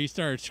eyes, where he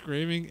started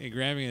screaming and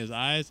grabbing his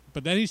eyes.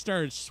 But then he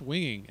started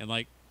swinging and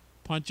like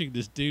punching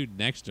this dude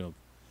next to him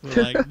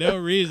for like no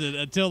reason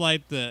until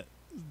like the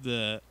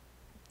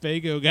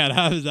Fago got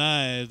out of his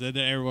eyes, and then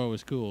everyone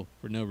was cool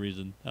for no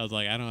reason. I was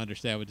like, I don't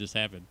understand what just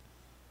happened.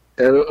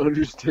 I don't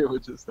understand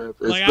what just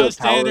happened. Like, I was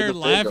standing there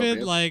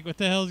laughing, like, what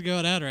the hell's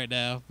going on right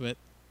now? But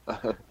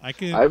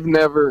I've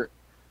never.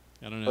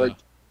 I don't know. Like,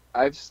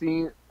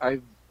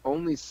 I've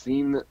only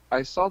seen.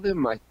 I saw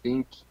them, I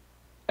think,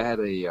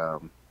 at a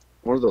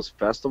one of those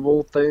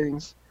festival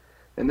things,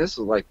 and this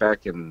was like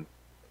back in.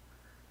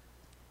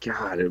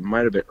 God, it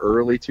might have been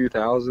early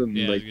 2000,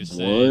 yeah, like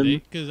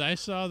because I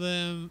saw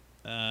them.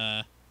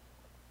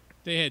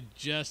 They had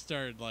just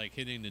started like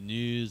hitting the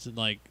news and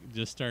like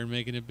just started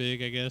making it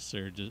big, I guess,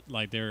 or just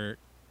like they were.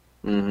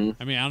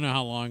 Mm-hmm. I mean, I don't know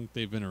how long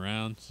they've been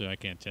around, so I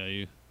can't tell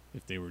you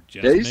if they were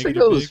just. Yeah, I used to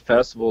go to those big.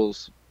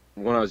 festivals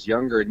when I was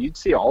younger, and you'd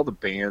see all the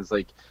bands.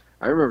 Like,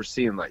 I remember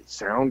seeing like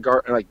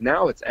Soundgarden. Like,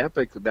 now it's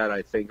epic that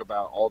I think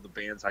about all the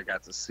bands I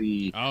got to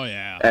see. Oh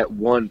yeah. At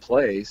one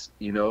place,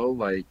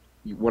 like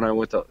when I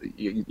went to,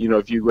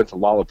 if you went to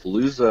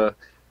Lollapalooza.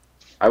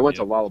 I went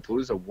to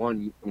Lollapalooza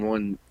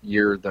one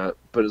year, but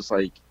it's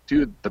like,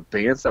 dude, the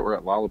bands that were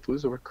at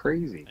Lollapalooza were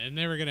crazy. It's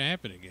never gonna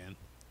happen again.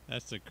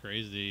 That's the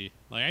crazy.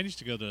 Like, I used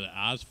to go to the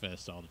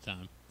Ozfest all the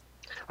time.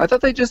 I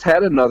thought they just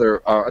had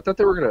another. I thought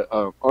they were gonna.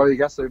 Oh, I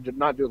guess they're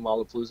not doing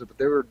Lollapalooza, but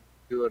they were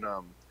doing.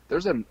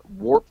 There's a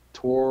Warped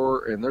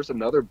Tour, and there's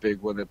another big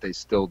one that they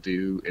still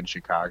do in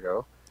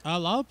Chicago.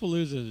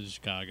 Lollapalooza is in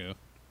Chicago.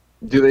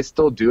 Do they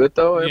still do it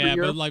though? Every Yeah,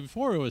 year? but like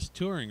before it was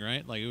touring,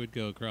 right? Like it would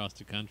go across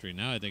the country.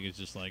 Now I think it's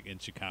just like in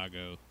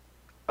Chicago.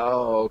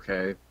 Oh,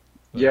 okay.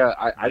 But, Yeah,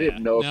 I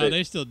didn't know No, if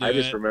they still do I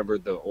just it.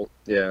 remembered the old.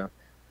 Yeah,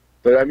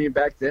 but I mean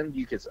back then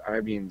you could.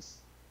 I mean,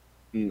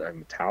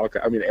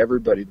 Metallica. I mean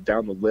everybody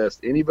down the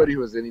list. Anybody who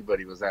was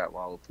anybody was at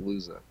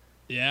Lollapalooza.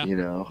 Yeah. You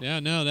know. Yeah,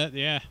 no,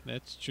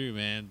 that's true,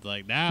 man.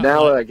 Like now,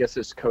 Now like, I guess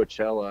it's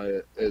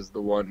Coachella is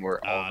the one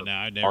where all the no,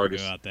 I'd never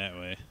artists. go out that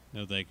way.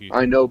 No, thank you.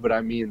 I know, but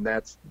I mean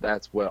that's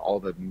what all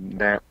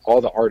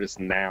the artists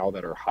now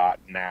that are hot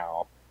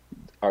now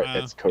are.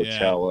 It's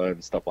Coachella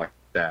and stuff like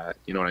that.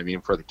 You know what I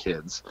mean for the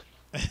kids.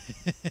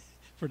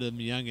 For the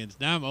youngins.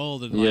 Now I'm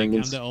old and like I'm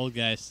Youngins. the old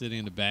guy sitting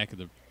in the back of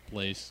the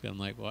place. I'm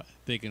like, what?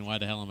 Thinking, why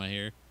the hell am I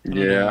here? I don't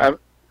Yeah, know.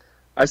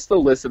 I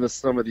still listen to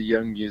some of the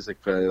young music,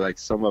 but like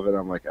some of it,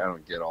 I'm like I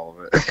don't get all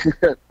of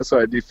it. So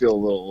I do feel a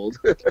little old.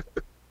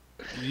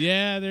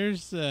 Yeah,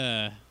 there's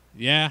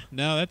yeah,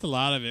 no, that's a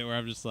lot of it where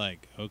I'm just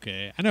like,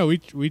 okay. I know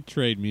we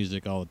trade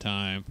music all the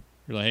time.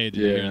 We're like, hey, did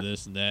you Yeah. hear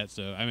this and that?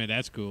 So I mean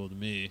that's cool to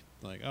me.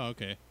 Like, oh,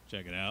 okay,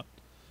 check it out.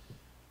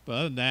 But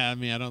other than that, I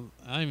mean I don't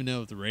even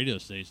know if the radio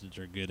stations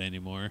are good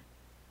anymore,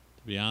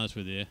 to be honest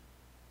with you.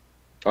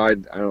 I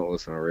don't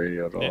listen to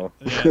radio at all.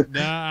 Yeah,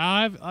 no,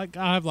 I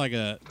have like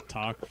a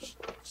talk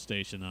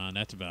station on.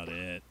 That's about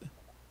it.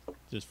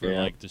 Just for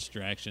Yeah. like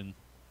distraction,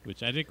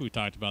 which I think we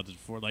talked about this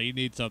before. Like you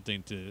need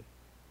something to.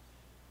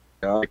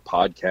 Like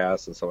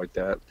podcasts and stuff like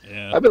that.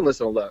 Yeah. I've been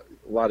listening to a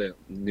lot of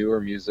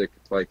newer music,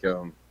 like I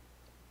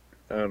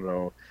don't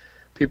know,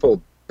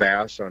 people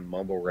bash on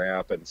mumble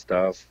rap and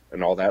stuff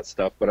and all that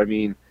stuff. But I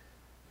mean,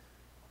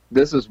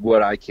 this is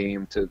what I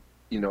came to.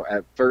 You know,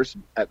 at first,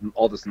 at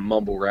all this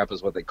mumble rap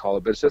is what they call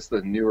it, but it's just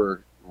the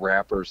newer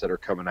rappers that are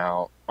coming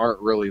out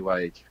aren't really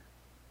like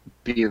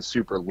being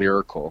super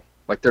lyrical.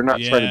 Like they're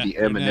not trying to be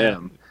they're not.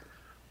 Eminem.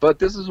 But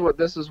this is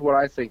what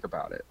I think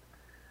about it,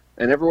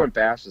 and everyone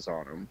bashes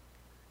on him.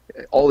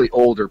 All the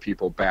older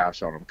people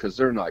bash on him because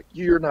they're like,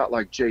 you're not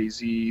like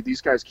Jay-Z. These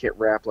guys can't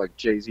rap like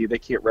Jay-Z. They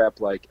can't rap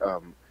like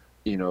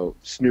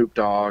Snoop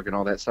Dogg and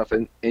all that stuff.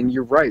 And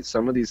you're right.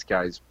 Some of these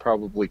guys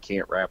probably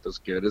can't rap as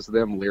good as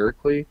them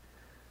lyrically.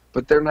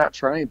 But they're not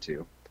trying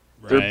to.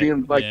 They're Right,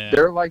 being like yeah.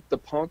 they're like the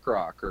punk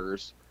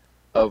rockers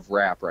of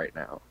rap right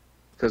now,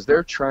 because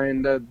they're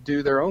trying to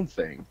do their own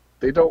thing.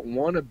 They don't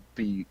want to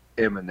be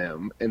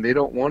Eminem and they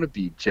don't want to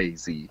be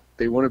Jay-Z.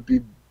 They want to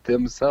be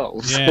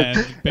themselves.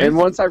 Yeah, And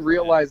once I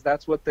realized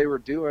that's what they were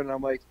doing,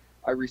 I'm like,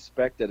 I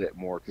respected it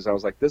more because I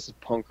was like, this is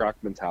punk rock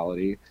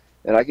mentality,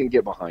 and I can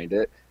get behind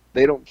it.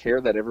 They don't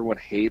care that everyone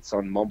hates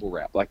on mumble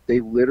rap. Like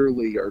they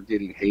literally are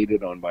getting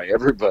hated on by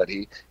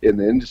everybody in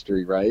the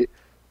industry, right?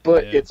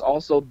 But Yeah. it's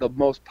also the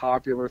most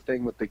popular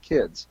thing with the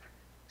kids.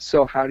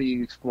 So how do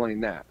you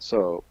explain that?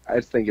 So I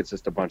think it's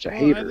just a bunch of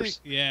Well, I haters.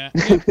 think, yeah,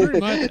 pretty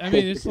much. I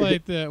mean, it's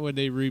like when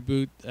they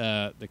reboot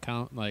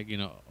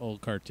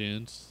old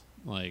cartoons,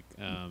 like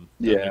Yeah.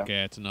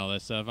 Thundercats and all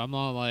that stuff. I'm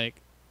all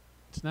like,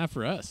 it's not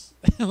for us.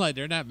 Like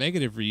they're not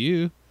making it for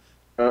you.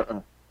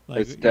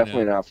 Like, It's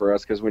definitely not for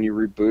us because when you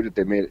reboot it,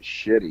 they made it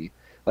shitty.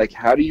 Like,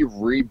 how do you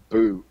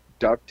reboot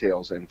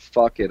DuckTales and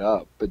fuck it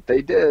up? But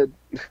they did.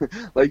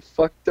 Like,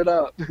 fucked it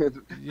up. Yeah,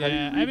 How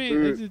do you I mean,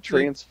 reboot it's like-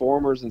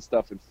 Transformers and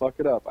stuff and fuck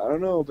it up? I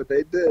don't know, but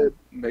they did.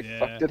 And they Yeah.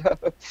 fucked it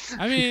up.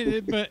 I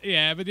mean, but at the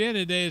end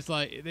of the day, it's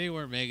like they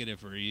weren't making it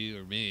for you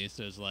or me.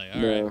 So it's like,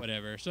 all right, No.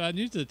 whatever. So I'm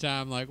used to the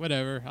time, like,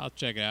 whatever, I'll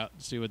check it out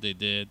and see what they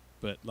did.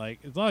 But like,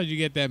 as long as you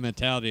get that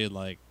mentality, of,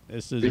 like,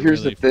 this is But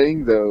here's really the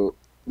thing, though.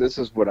 This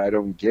is what I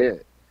don't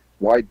get.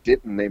 Why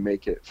didn't they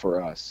make it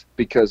for us?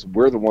 Because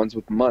we're the ones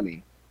with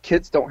money.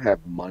 Kids don't have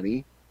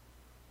money.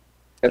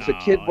 If a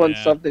kid Oh, wants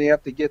yeah. something, you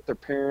have to get their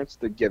parents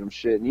to get them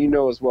shit. And you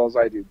know as well as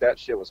I do, that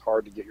shit was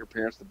hard to get your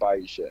parents to buy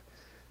you shit.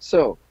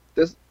 So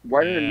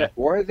why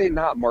are they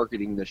not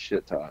marketing this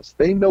shit to us?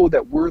 They know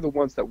that we're the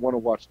ones that want to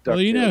watch DuckTales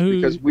Well, you know who-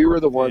 because we were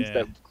the ones yeah.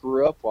 that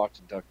grew up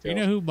watching DuckTales. You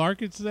know who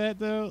markets that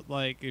though?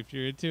 Like, if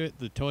you're into it,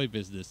 the toy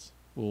business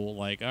will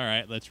like, all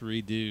right, let's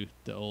redo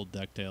the old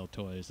DuckTale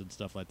toys and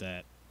stuff like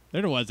that.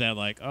 They're the ones that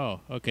like,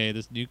 oh, okay,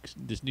 this new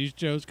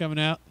show's coming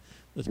out.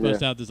 Let's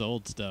post out this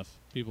old stuff.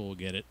 People will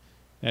get it.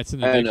 That's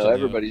an I addiction. know though.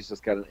 everybody's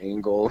just got an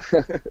angle.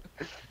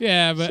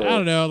 Yeah, but So- I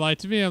don't know. Like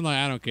to me, I'm like,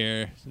 I don't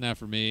care. It's not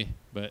for me.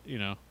 But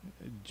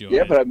enjoy.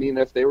 Yeah, it. but I mean,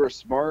 if they were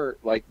smart,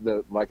 like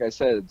I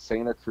said,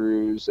 Santa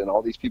Cruz and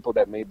all these people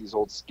that made these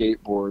old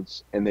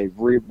skateboards, and they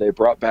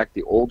brought back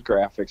the old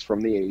graphics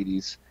from the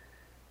 '80s,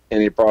 and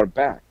they brought it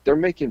back. They're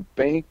making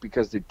bank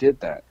because they did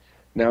that.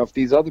 Now, if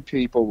these other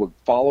people would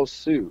follow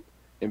suit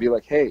and be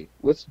like, "Hey,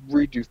 let's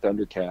redo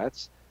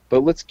Thundercats,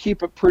 but let's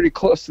keep it pretty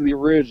close to the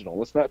original.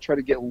 Let's not try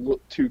to get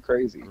too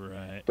crazy."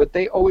 Right. But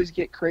they always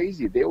get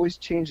crazy. They always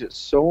change it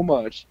so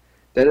much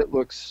that it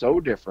looks so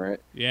different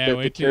Yeah. that the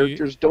Wait till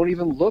characters don't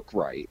even look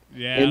right.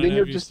 Yeah. and then have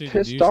you're you just seen the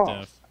pissed new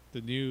off. Stuff.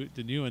 the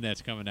new one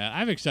that's coming out.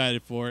 I'm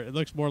excited for it. It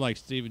looks more like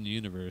Steven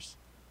Universe,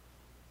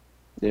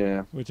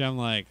 Yeah. which I'm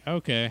like,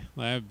 okay.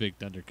 Well, I'm a big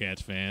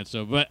Thundercats fan,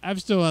 so but I'm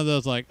still one of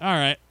those like, all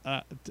right,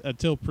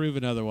 until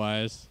proven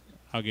otherwise,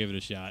 I'll give it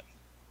a shot.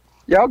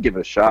 Yeah, I'll give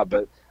it a shot,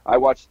 but I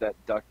watched that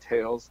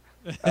DuckTales.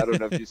 I don't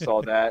know if you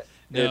saw that.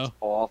 No. It's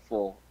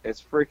awful.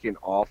 It's freaking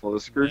awful. The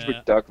Scrooge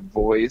Yeah. McDuck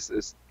voice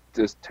is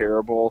just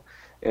terrible,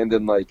 and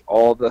then like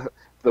all the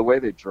way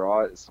they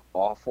draw it is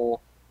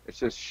awful. It's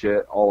just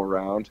shit all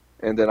around.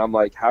 And then I'm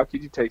like, how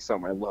could you take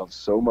something I love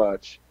so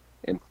much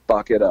and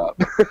fuck it up?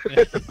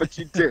 But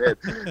you did.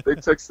 They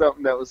took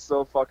something that was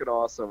so fucking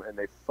awesome and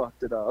they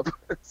fucked it up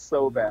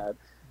so bad.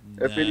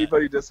 If Nah.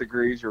 anybody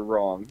disagrees, you're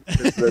wrong.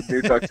 'Cause the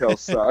new DuckTales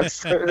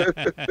sucks.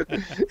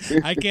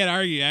 I can't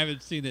argue. I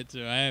haven't seen it,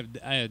 so I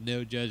have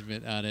no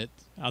judgment on it.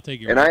 I'll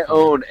take your And word I for it.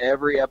 own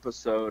every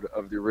episode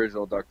of the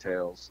original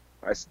DuckTales.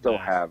 I still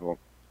Nice. have them.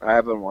 I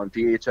have them on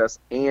VHS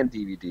and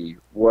DVD.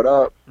 What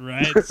up?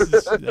 Right?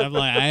 I'm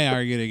like, I ain't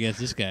arguing against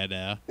this guy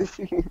now.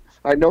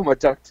 I know my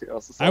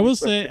DuckTales. That's I all will I'm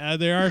saying. say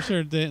there are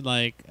certain things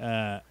like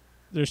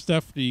there's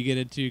stuff that you get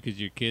into because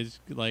your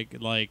kids like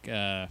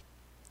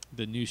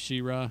the new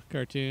She-Ra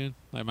cartoon.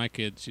 Like my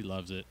kid, she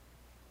loves it.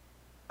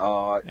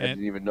 I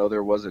didn't even know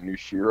there was a new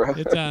She-Ra.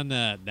 It's on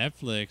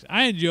Netflix.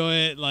 I enjoy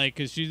it, like,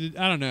 cause she's.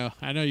 I don't know.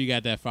 I know you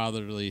got that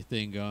fatherly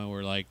thing going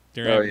where like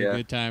they're Oh, having yeah. a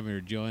good time and they're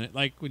enjoying it.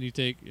 Like when you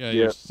take your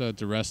Yep. son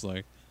to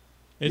wrestling.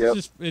 It's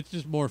Yep. it's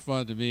just more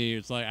fun to me.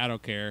 It's like I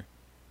don't care.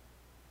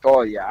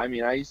 Oh yeah, I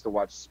mean, I used to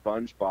watch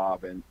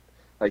SpongeBob, and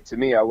like to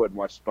me, I wouldn't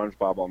watch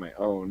SpongeBob on my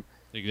own.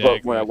 Exactly.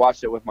 But when I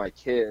watched it with my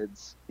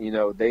kids, you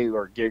know, they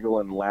were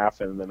giggling and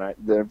laughing, and then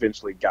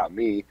eventually got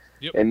me.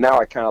 Yep. And now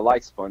I kind of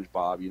like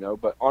SpongeBob, you know.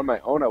 But on my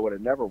own, I would have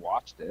never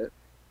watched it,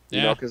 you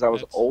know, Yeah, because I was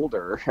that's-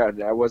 older.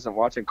 I wasn't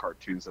watching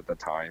cartoons at the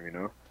time, you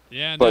know.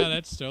 Yeah, But- no,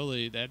 that's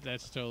totally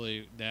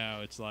now.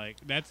 It's like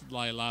that's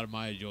like a lot of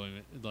my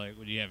enjoyment. Like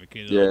when you have a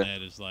kid Yeah. like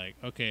that, it's like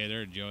okay,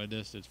 they're enjoying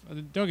this. It's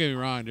don't get me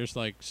wrong. There's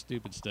like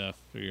stupid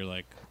stuff where you're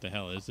like, what the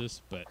hell is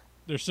this? But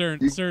there's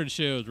certain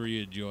shows where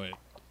you enjoy it.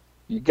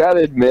 You got to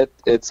admit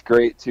it's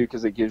great too,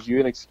 because it gives you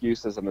an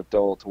excuse as an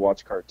adult to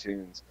watch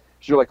cartoons.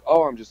 'Cause you're like,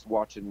 oh, I'm just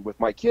watching with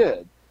my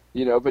kid,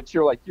 you know. But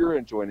you're like, you're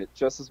enjoying it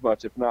just as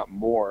much, if not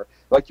more.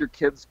 Like your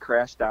kid's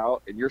crashed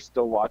out, and you're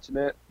still watching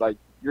it. Like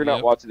you're not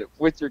Yep. watching it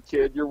with your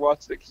kid. You're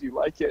watching it because you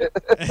like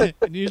it.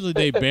 And usually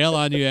they bail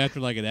on you after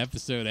like an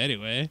episode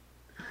anyway.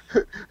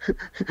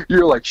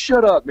 You're like,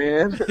 shut up,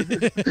 man.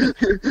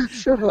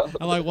 Shut up.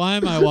 I'm like, why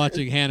am I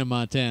watching Hannah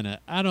Montana?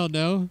 I don't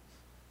know,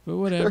 but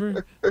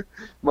whatever.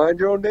 Mind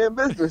your own damn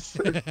business.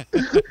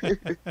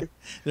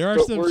 There are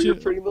Don't some worry your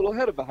shows. pretty little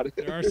head about it.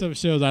 There are some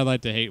shows I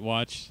like to hate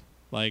watch.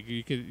 Like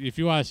you could, if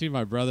you want to see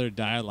my brother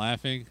die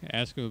laughing,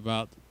 ask him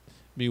about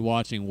me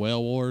watching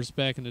Whale Wars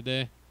back in the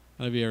day. I don't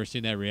know if you ever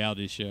seen that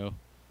reality show.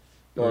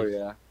 Oh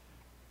yeah.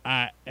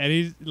 And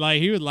he's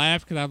like, he would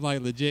laugh because I'm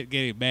like legit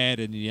getting mad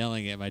and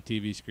yelling at my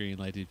TV screen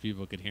like these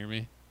people could hear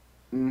me.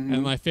 Mhm.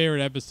 And my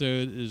favorite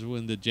episode is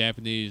when the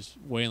Japanese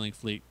whaling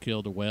fleet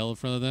killed a whale in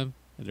front of them,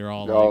 and they're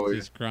all Oh, like yeah.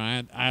 just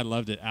crying. I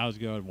loved it. I was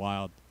going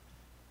wild.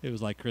 It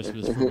was like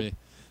Christmas for me.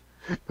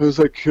 It was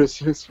like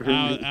Christmas for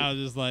I me. was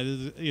just like, this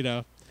is, you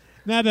know,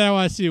 not that I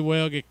want to see a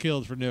whale get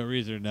killed for no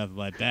reason or nothing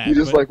like that. You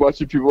just but- like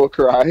watching people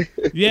cry.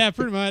 yeah,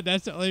 pretty much.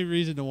 That's the only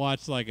reason to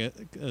watch like a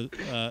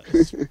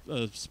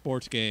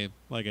sports game,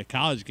 like a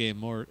college game,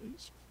 more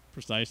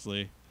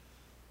precisely.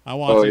 I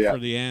watch Oh, it yeah. for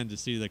the end to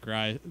see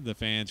the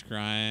fans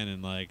crying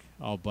and like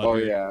all butthurt. Oh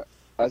yeah.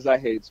 As I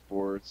hate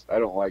sports, I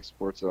don't like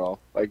sports at all.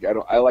 Like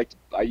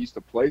I used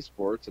to play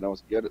sports and I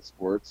was good at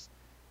sports,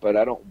 but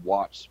I don't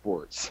watch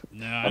sports.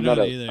 No, I I'm don't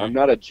not either. I'm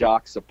not a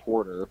jock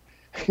supporter.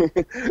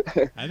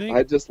 I think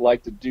I just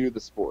like to do the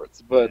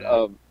sports. But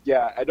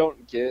Yeah. I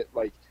don't get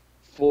like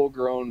full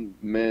grown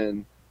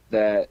men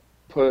that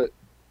put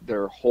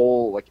their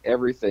whole like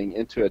everything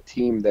into a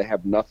team they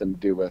have nothing to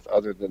do with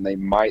other than they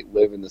might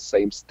live in the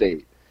same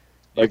state.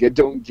 Like I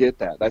don't get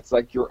that. That's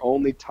like your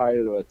only tie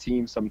to a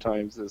team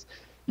sometimes is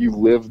you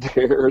live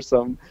there or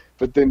something.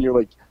 But then you're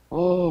like,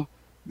 oh,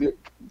 the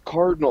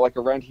Cardinal, like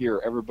around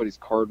here, everybody's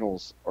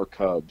Cardinals or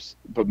Cubs,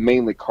 but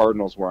mainly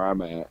Cardinals where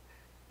I'm at.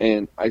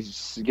 And I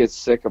just get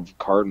sick of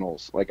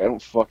Cardinals. Like I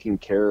don't fucking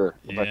care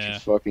about Yeah. your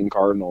fucking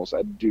Cardinals.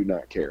 I do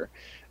not care.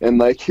 And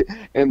like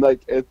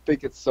I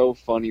think it's so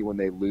funny when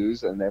they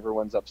lose and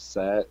everyone's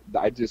upset.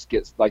 I just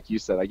get, like you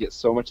said, I get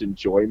so much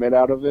enjoyment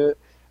out of it.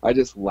 I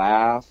just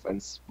laugh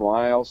and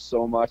smile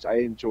so much. I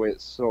enjoy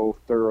it so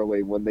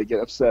thoroughly when they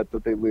get upset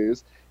that they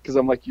lose because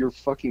I'm like, you're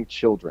fucking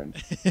children.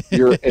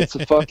 It's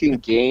a fucking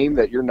game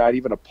that you're not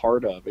even a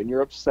part of, and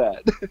you're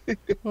upset.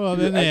 well, you're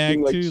then they acting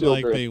act like too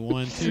children. like they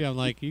won too. I'm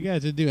like, you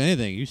guys didn't do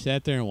anything. You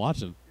sat there and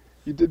watched them.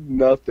 You did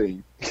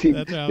nothing. That's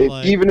what I'm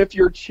like. Even if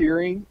you're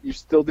cheering, you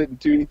still didn't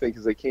do anything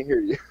because they can't hear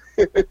you.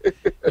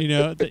 You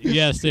know,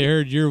 yes, they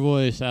heard your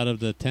voice out of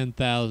the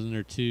 10,000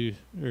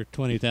 or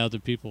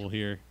 20,000 people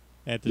here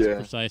at this Yeah.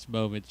 precise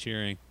moment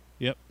cheering.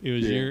 Yep, it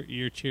was Yeah.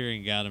 your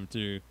cheering got them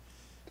through.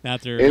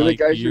 Not their And like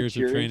the guys years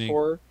you're of cheering training.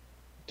 for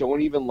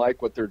don't even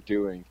like what they're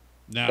doing.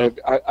 No.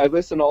 I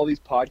listen to all these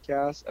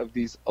podcasts of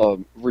these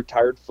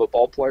retired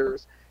football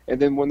players, and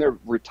then when they're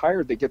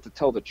retired, they get to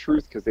tell the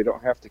truth because they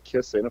don't have to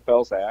kiss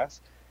NFL's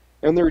ass.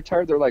 And when they're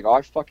retired, they're like, "Oh,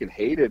 I fucking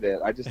hated it.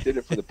 I just did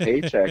it for the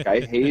paycheck.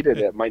 I hated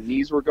it. My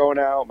knees were going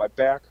out. My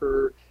back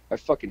hurt. I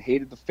fucking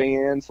hated the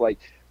fans." Like,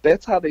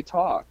 that's how they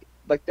talk.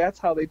 Like, that's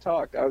how they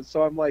talk.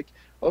 So I'm like,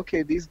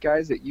 okay, these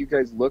guys that you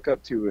guys look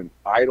up to and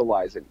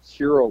idolize and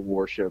hero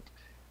worship,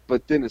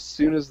 but then as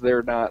soon as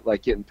they're not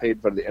like getting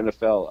paid by the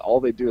NFL,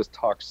 all they do is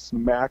talk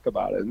smack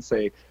about it and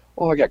say,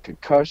 "Oh, I got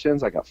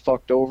concussions. I got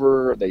fucked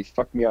over. They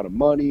fucked me out of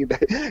money."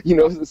 You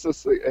know, it's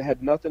just, it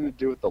had nothing to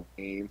do with the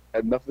game. It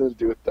had nothing to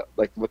do with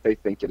like what they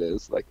think it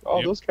is. Like, oh,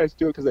 Yep. those guys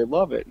do it because they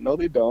love it. No,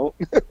 they don't.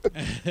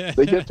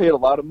 They get paid a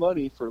lot of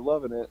money for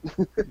loving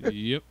it.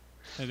 Yep.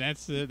 And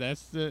that's the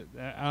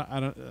I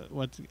don't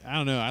I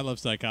don't know. I love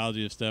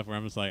psychology of stuff where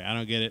I'm just like, I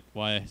don't get it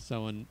why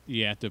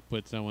you have to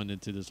put someone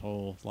into this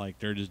whole like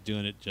they're just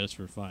doing it just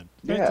for fun.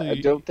 Yeah, Especially- I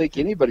don't think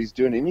anybody's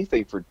doing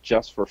anything for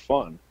just for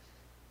fun.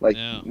 Like,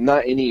 No.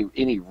 not any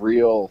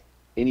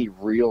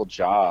real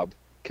job,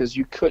 because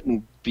you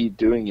couldn't be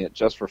doing it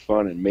just for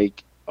fun and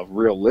make a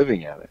real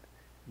living at it.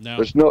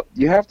 No.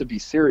 You have to be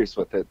serious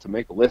with it to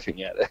make a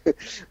living at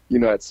it. You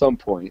know, at some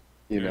point.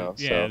 You know,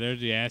 Yeah, so there's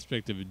the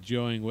aspect of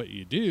enjoying what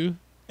you do.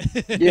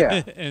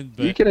 Yeah. but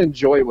you can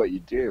enjoy what you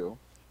do.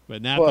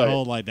 not but- the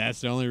whole like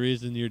that's the only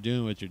reason you're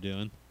doing what you're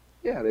doing.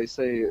 Yeah, they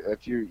say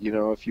if you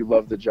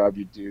love the job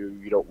you do,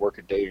 you don't work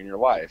a day in your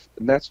life,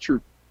 and that's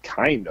true,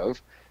 kind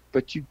of.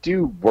 But you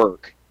do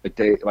work a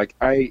day. Like,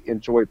 I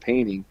enjoy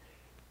painting,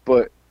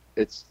 but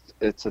it's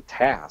a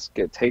task.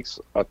 It takes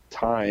a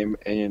time,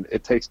 and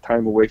it takes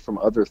time away from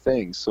other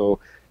things. So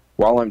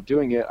while I'm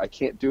doing it, I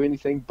can't do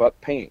anything but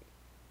paint.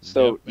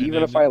 So Yep, and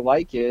even if then- I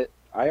like it,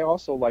 I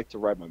also like to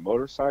ride my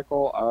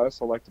motorcycle. I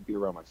also like to be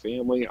around my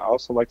family. I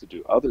also like to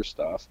do other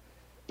stuff,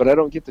 but I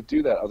don't get to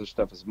do that other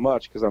stuff as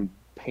much because I'm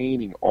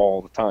painting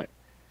all the time.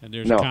 And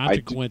there's No, I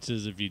do-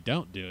 consequences if you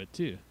don't do it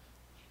too.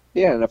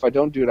 Yeah, and if I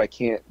don't do it, I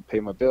can't pay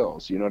my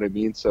bills. You know what I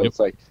mean? So Yep. it's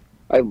like,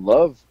 I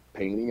love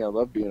painting. I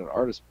love being an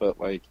artist, but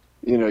like,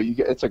 you know,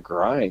 it's a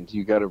grind.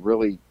 You got to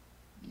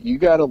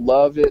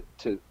love it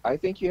I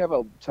think you have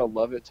to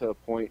love it to a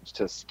point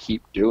to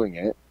keep doing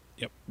it.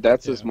 Yep.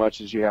 That's Yeah. as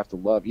much as you have to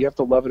love. You have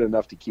to love it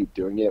enough to keep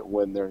doing it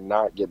when you're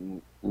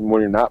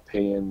not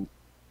paying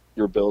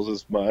your bills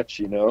as much,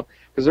 you know,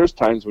 because there's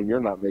times when you're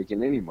not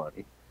making any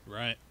money.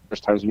 Right.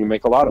 There's times when you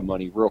make a lot of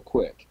money real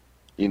quick,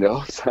 you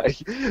know.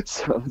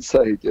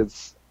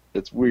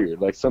 It's weird.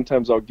 Like,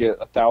 sometimes I'll get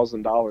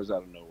 $1,000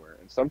 out of nowhere,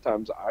 and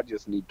sometimes I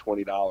just need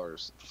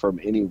 $20 from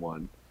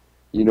anyone.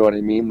 You know what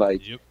I mean?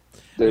 Like, Yep.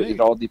 it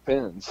all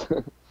depends.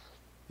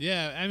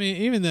 Yeah, I mean,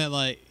 even that,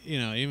 like, you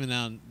know, even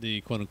on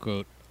the quote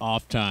unquote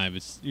off time,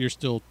 you're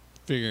still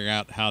figuring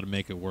out how to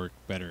make it work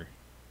better.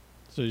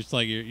 So it's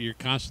like you're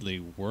constantly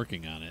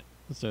working on it.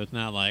 So it's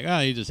not like, oh,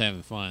 he's just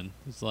having fun.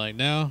 It's like,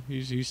 no,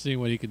 he's seeing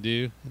what he can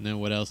do, and then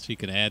what else he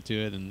can add to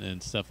it,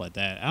 and stuff like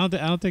that. I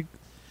don't think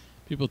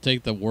people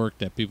take the work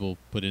that people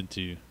put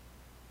into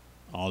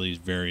all these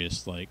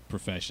various like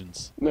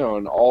professions. No,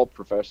 and all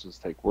professions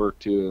take work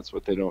too. That's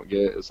what they don't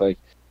get. It's like,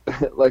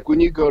 like when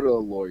you go to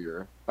a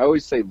lawyer, I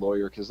always say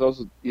lawyer because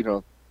those, you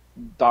know,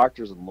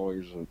 doctors and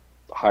lawyers are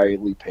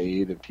highly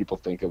paid, and people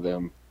think of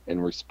them in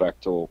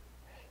respectful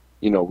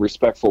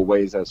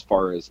ways as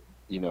far as,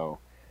 you know,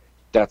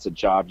 that's a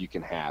job you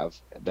can have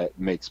that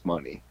makes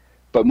money.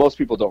 But most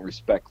people don't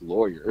respect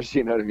lawyers,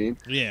 you know what I mean?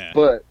 Yeah.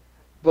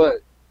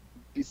 But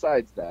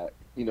besides that,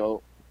 you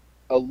know,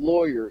 a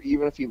lawyer,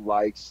 even if he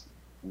likes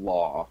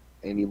law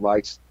and he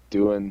likes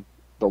doing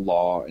the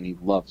law and he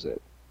loves it,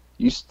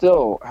 you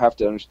still have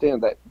to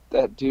understand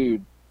that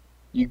dude,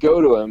 you go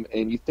to him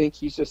and you think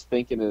he's just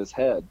thinking in his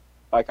head.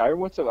 Like,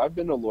 I've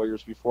been to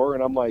lawyers before,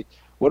 and I'm like,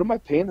 what am I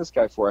paying this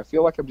guy for? I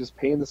feel like I'm just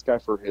paying this guy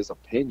for his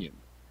opinion.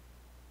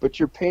 But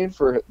you're paying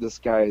for this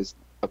guy's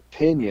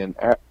opinion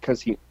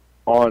because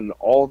on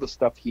all the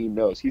stuff he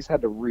knows. He's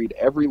had to read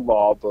every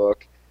law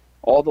book,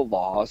 all the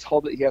laws,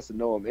 all that he has to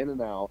know them in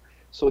and out,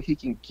 so he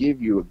can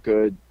give you a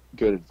good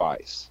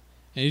advice.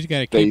 And you just got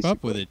to keep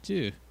up Basically. with it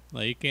too.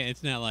 Like, you can't.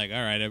 It's not like,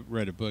 all right, I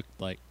read a book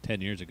like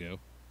 10 years ago.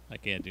 I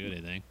can't do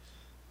anything.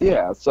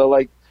 Yeah, so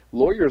like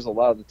lawyers, a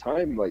lot of the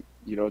time, like,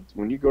 you know,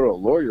 when you go to a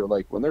lawyer,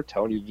 like when they're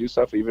telling you to do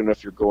stuff, even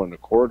if you're going to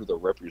court or they're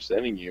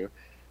representing you,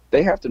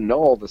 they have to know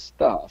all the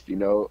stuff, you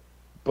know.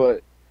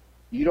 But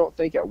you don't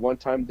think at one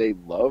time they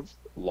loved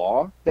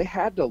law? They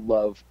had to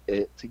love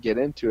it to get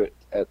into it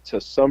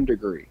to some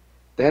degree.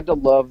 They had to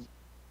love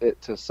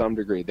it to some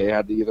degree. They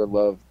had to either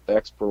love the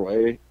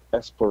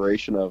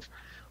exploration of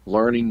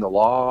learning the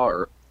law,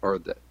 or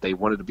that they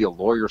wanted to be a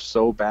lawyer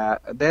so bad.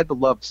 They had to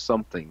love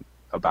something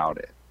about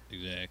it.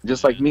 Exactly.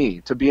 Just like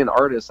me, to be an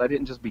artist, I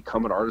didn't just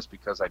become an artist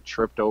because I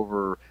tripped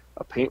over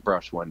a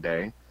paintbrush one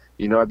day.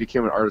 You know, I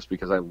became an artist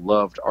because I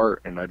loved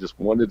art and I just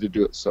wanted to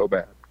do it so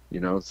bad. You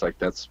know, it's like,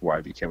 that's why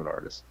I became an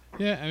artist.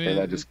 Yeah, I mean, And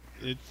I just-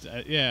 it's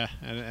yeah,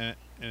 and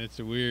it's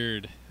a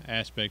weird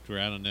aspect where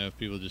I don't know if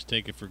people just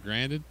take it for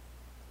granted,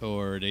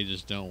 or they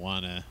just don't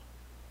want to.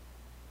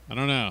 I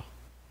don't know.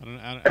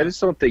 I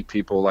just don't think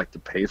people like to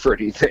pay for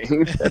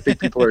anything. I think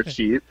people are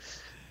cheap.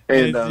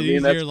 And it's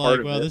easier, that's like, part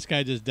of well, it. this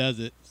guy just does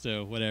it,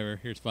 so whatever.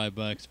 Here's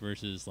 $5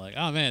 versus like,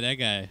 oh man, that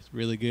guy is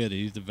really good.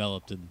 He's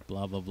developed and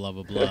blah blah blah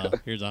blah blah.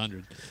 Here's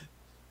 100.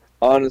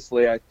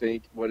 Honestly, I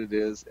think what it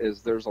is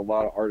there's a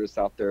lot of artists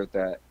out there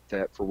that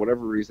for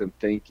whatever reason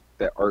think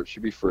that art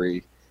should be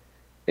free,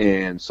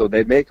 and so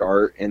they make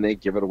art and they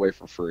give it away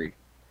for free,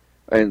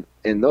 and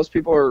those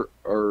people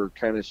are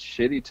kind of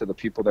shitty to the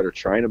people that are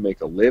trying to make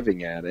a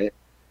living at it.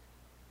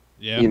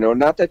 Yeah. You know,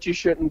 not that you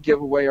shouldn't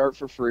give away art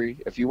for free.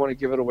 If you want to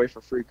give it away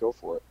for free, go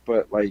for it.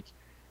 But like,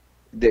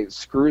 it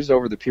screws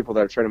over the people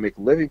that are trying to make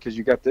a living because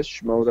you got this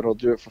schmo that'll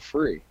do it for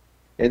free.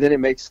 And then it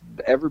makes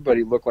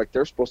everybody look like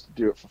they're supposed to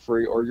do it for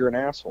free, or you're an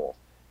asshole.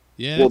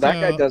 Yeah. Well, that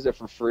guy does it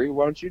for free.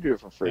 Why don't you do it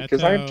for free?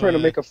 Because I'm trying to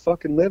make a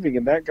fucking living,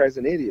 and that guy's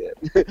an idiot.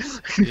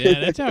 Yeah,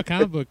 that's how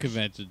comic book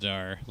conventions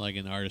are, like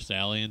in Artist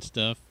Alley and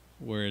stuff,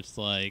 where it's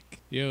like,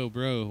 yo,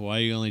 bro, why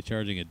are you only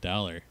charging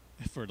 $1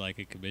 for like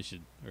a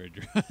commission or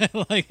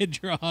like a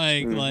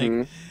drawing?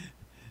 Like,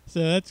 so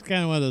that's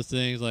kind of one of those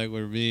things. Like,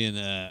 where me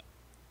and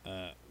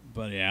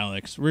buddy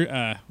Alex,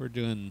 we're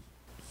doing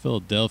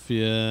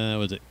Philadelphia.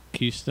 Was it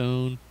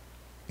Keystone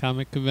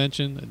Comic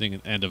Convention? I think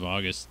at the end of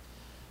August.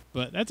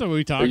 But that's what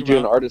we talk about. Are you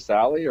doing Artist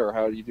Alley, or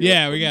how do you do it?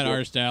 Yeah, we got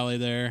Artist Alley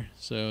there.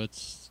 So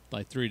it's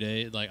like 3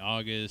 days, like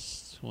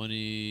August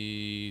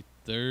 23rd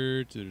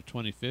to the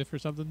 25th or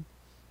something.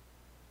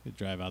 We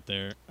drive out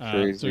there.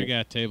 So we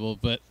got a table.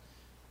 But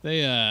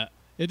they,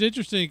 it's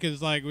interesting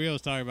because, like, we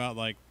always talk about,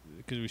 like,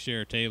 because we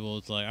share a table,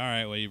 it's like, all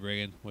right, what are you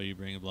bringing? What are you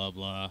bringing? Blah,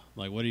 blah.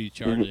 Like, what are you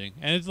charging?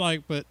 And it's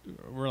like, but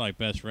we're like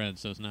best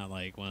friends, so it's not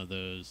like one of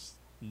those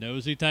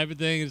nosy type of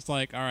thing. It's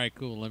like, all right,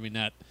 cool, let me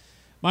not.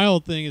 My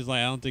whole thing is like,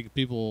 I don't think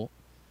people.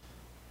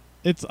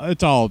 It's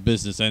all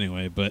business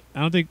anyway, but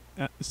I don't think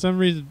some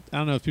reason I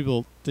don't know if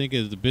people think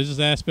it's the business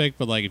aspect,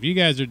 but like if you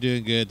guys are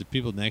doing good, the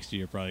people next to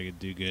you are probably gonna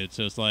do good.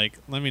 So it's like,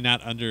 let me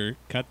not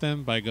undercut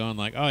them by going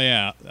like, oh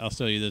yeah, I'll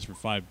sell you this for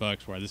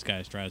 $5, while this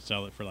guy's trying to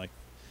sell it for like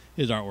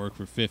his artwork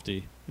for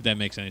 $50. If that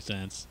makes any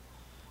sense.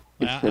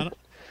 Like,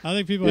 I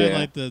think people have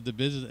like the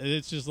business.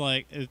 It's just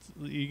like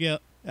you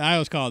get. I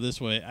always call it this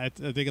way. I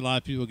think a lot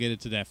of people get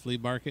into that flea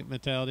market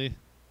mentality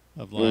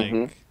of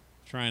like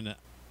trying to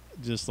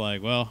just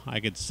like, well,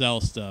 I could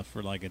sell stuff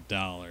for like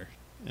 $1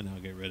 and I'll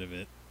get rid of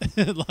it.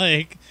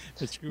 Like,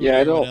 screw what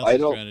everyone else is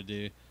trying to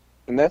do.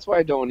 And that's why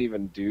I don't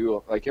even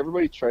do, like,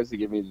 everybody tries to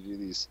get me to do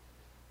these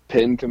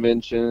pin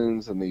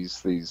conventions and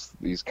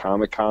these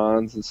Comic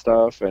Cons and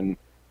stuff, and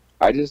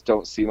I just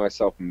don't see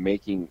myself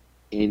making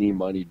any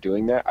money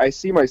doing that. I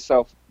see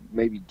myself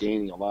maybe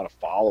gaining a lot of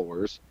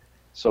followers,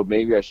 so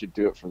maybe I should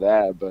do it for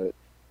that, but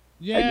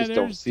I just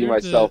don't see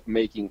myself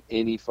making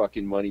any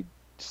fucking money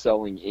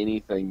selling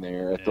anything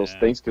there at those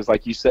things, because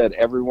like you said,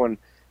 everyone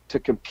to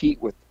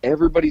compete with,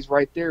 everybody's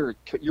right there.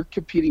 You're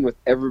competing with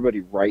everybody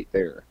right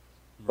there.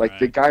 Like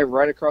the guy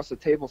right across the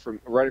table from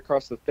right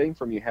across the thing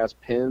from you has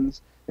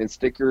pins and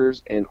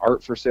stickers and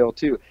art for sale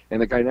too,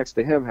 and the guy next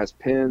to him has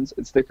pins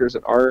and stickers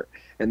and art,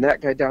 and that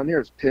guy down there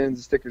has pins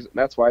and stickers. And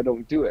that's why I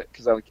don't do it,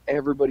 because I like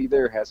everybody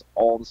there has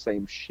all the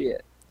same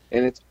shit,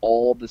 and it's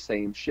all the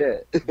same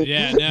shit.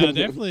 Yeah, no,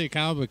 definitely at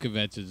comic book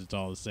conventions it's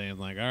all the same.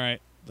 Like, all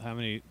right, how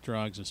many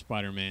drawings of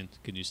Spider-Man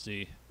can you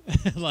see?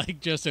 Like,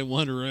 just in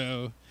one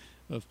row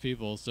of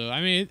people. So I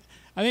mean,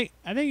 I think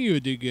you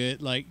would do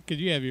good, like, because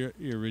you have your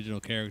original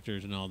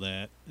characters and all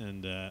that,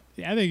 and I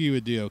think you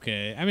would do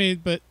okay. I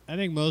mean, but I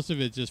think most of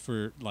it's just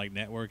for like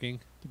networking,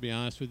 to be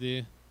honest with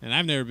you. And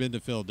I've never been to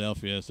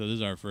Philadelphia, so this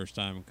is our first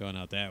time going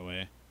out that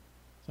way.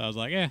 So I was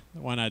like,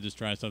 why not just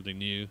try something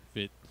new? If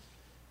it,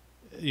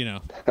 you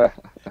know,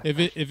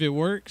 if it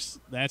works,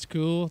 that's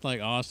cool,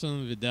 like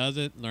awesome. If it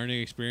doesn't,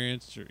 learning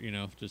experience, or, you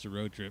know, just a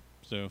road trip.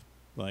 So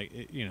like,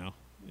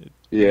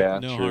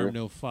 no harm,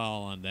 no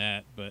foul on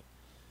that. But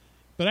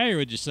I hear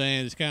what you're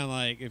saying. It's kind of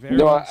like if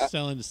everyone's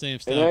selling the same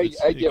stuff. And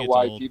I get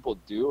why people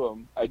do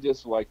them. I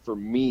just, like, for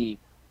me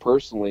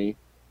personally,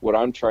 what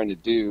I'm trying to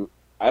do,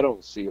 I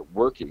don't see it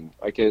working.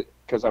 Like,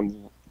 because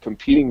I'm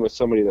competing with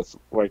somebody that's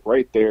like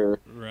right there.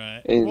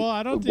 Right. And well,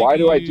 I don't think why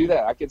do I do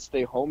that? I could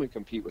stay home and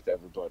compete with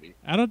everybody.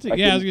 I don't think.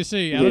 I was gonna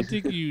say, I don't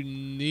think you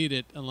need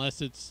it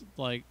unless it's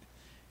like,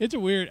 it's a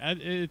weird.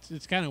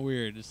 It's kind of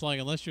weird. It's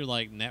like, unless you're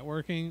like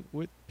networking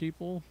with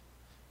people,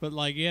 but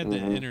like you have the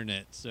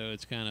internet, so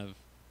it's kind of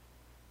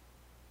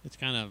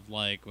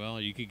like, well,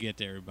 you could get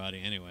to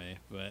everybody anyway.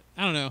 But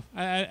I don't know.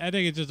 I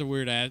think it's just a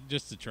weird ad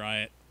just to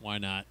try it. Why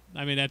not?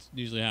 I mean, that's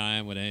usually how I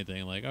am with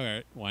anything. Like, all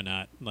right, why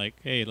not? Like,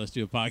 hey, let's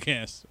do a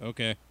podcast.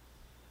 Okay.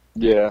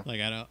 Yeah.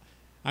 Like,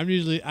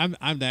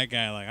 I'm that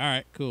guy. Like, all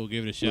right, cool,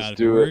 give it a shot.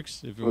 If it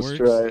works,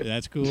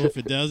 that's cool. If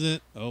it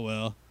doesn't, oh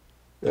well.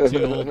 The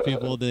two old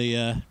people,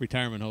 the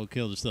retirement home,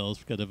 killed themselves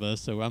because of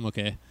us, so I'm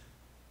okay.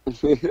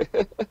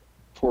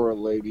 Poor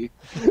lady.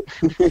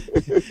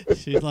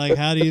 She's like,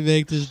 how do you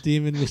make this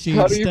demon machine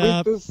stop? How do you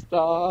make this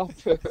stop?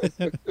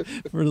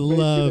 For the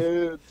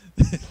love.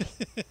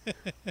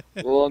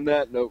 Well, on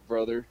that note,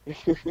 brother.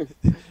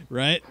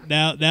 Right?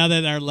 Now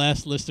that our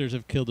last listeners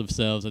have killed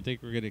themselves, I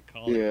think we're going to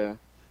call it.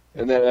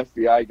 And that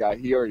FBI guy,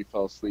 he already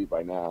fell asleep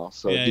by now,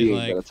 so yeah, he he's ain't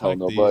like, gonna tell "Fuck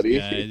nobody.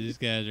 These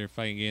guys are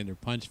fucking getting their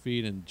punch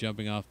feet and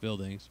jumping off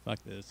buildings. Fuck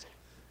this."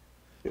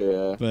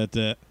 Yeah.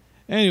 But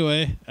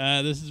anyway,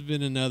 this has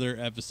been another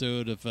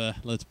episode of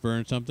Let's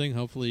Burn Something.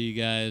 Hopefully you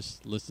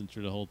guys listened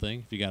through the whole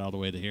thing. If you got all the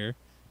way to here,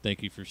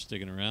 thank you for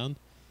sticking around.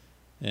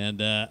 And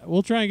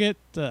we'll try and get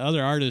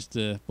other artists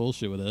to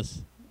bullshit with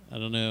us. I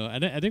don't know.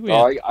 I think we.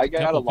 I got a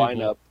couple people.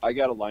 lineup. I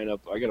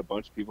got a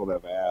bunch of people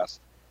that have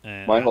asked.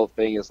 Uh, My whole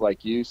thing is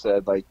like you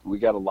said, like we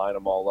got to line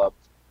them all up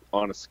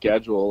on a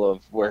schedule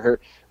of where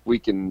we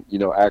can,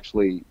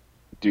 actually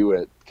do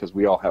it because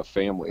we all have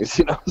families,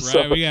 right,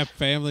 So, we got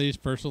families,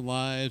 personal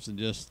lives, and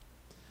just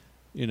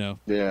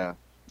yeah.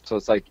 So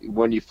it's like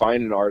when you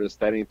find an artist,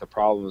 that ain't the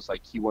problem. It's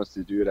like he wants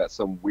to do it at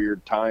some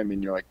weird time,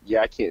 and you're like,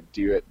 yeah, I can't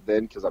do it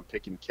then because I'm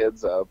picking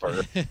kids up, or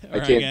I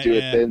can't do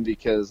it then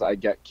because I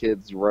got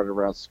kids running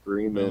around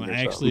screaming. I'll or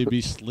actually something.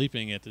 be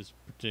sleeping at this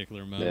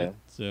particular moment.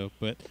 Yeah. So,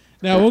 but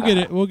now we'll get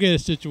it. We'll get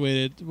it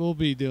situated. We'll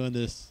be doing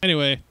this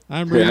anyway.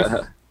 I'm Reef.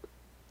 Yeah.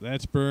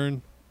 That's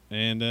Burn,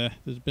 and this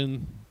has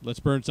been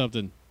Let's Burn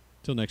Something.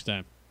 Till next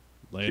time.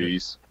 Later.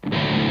 Peace.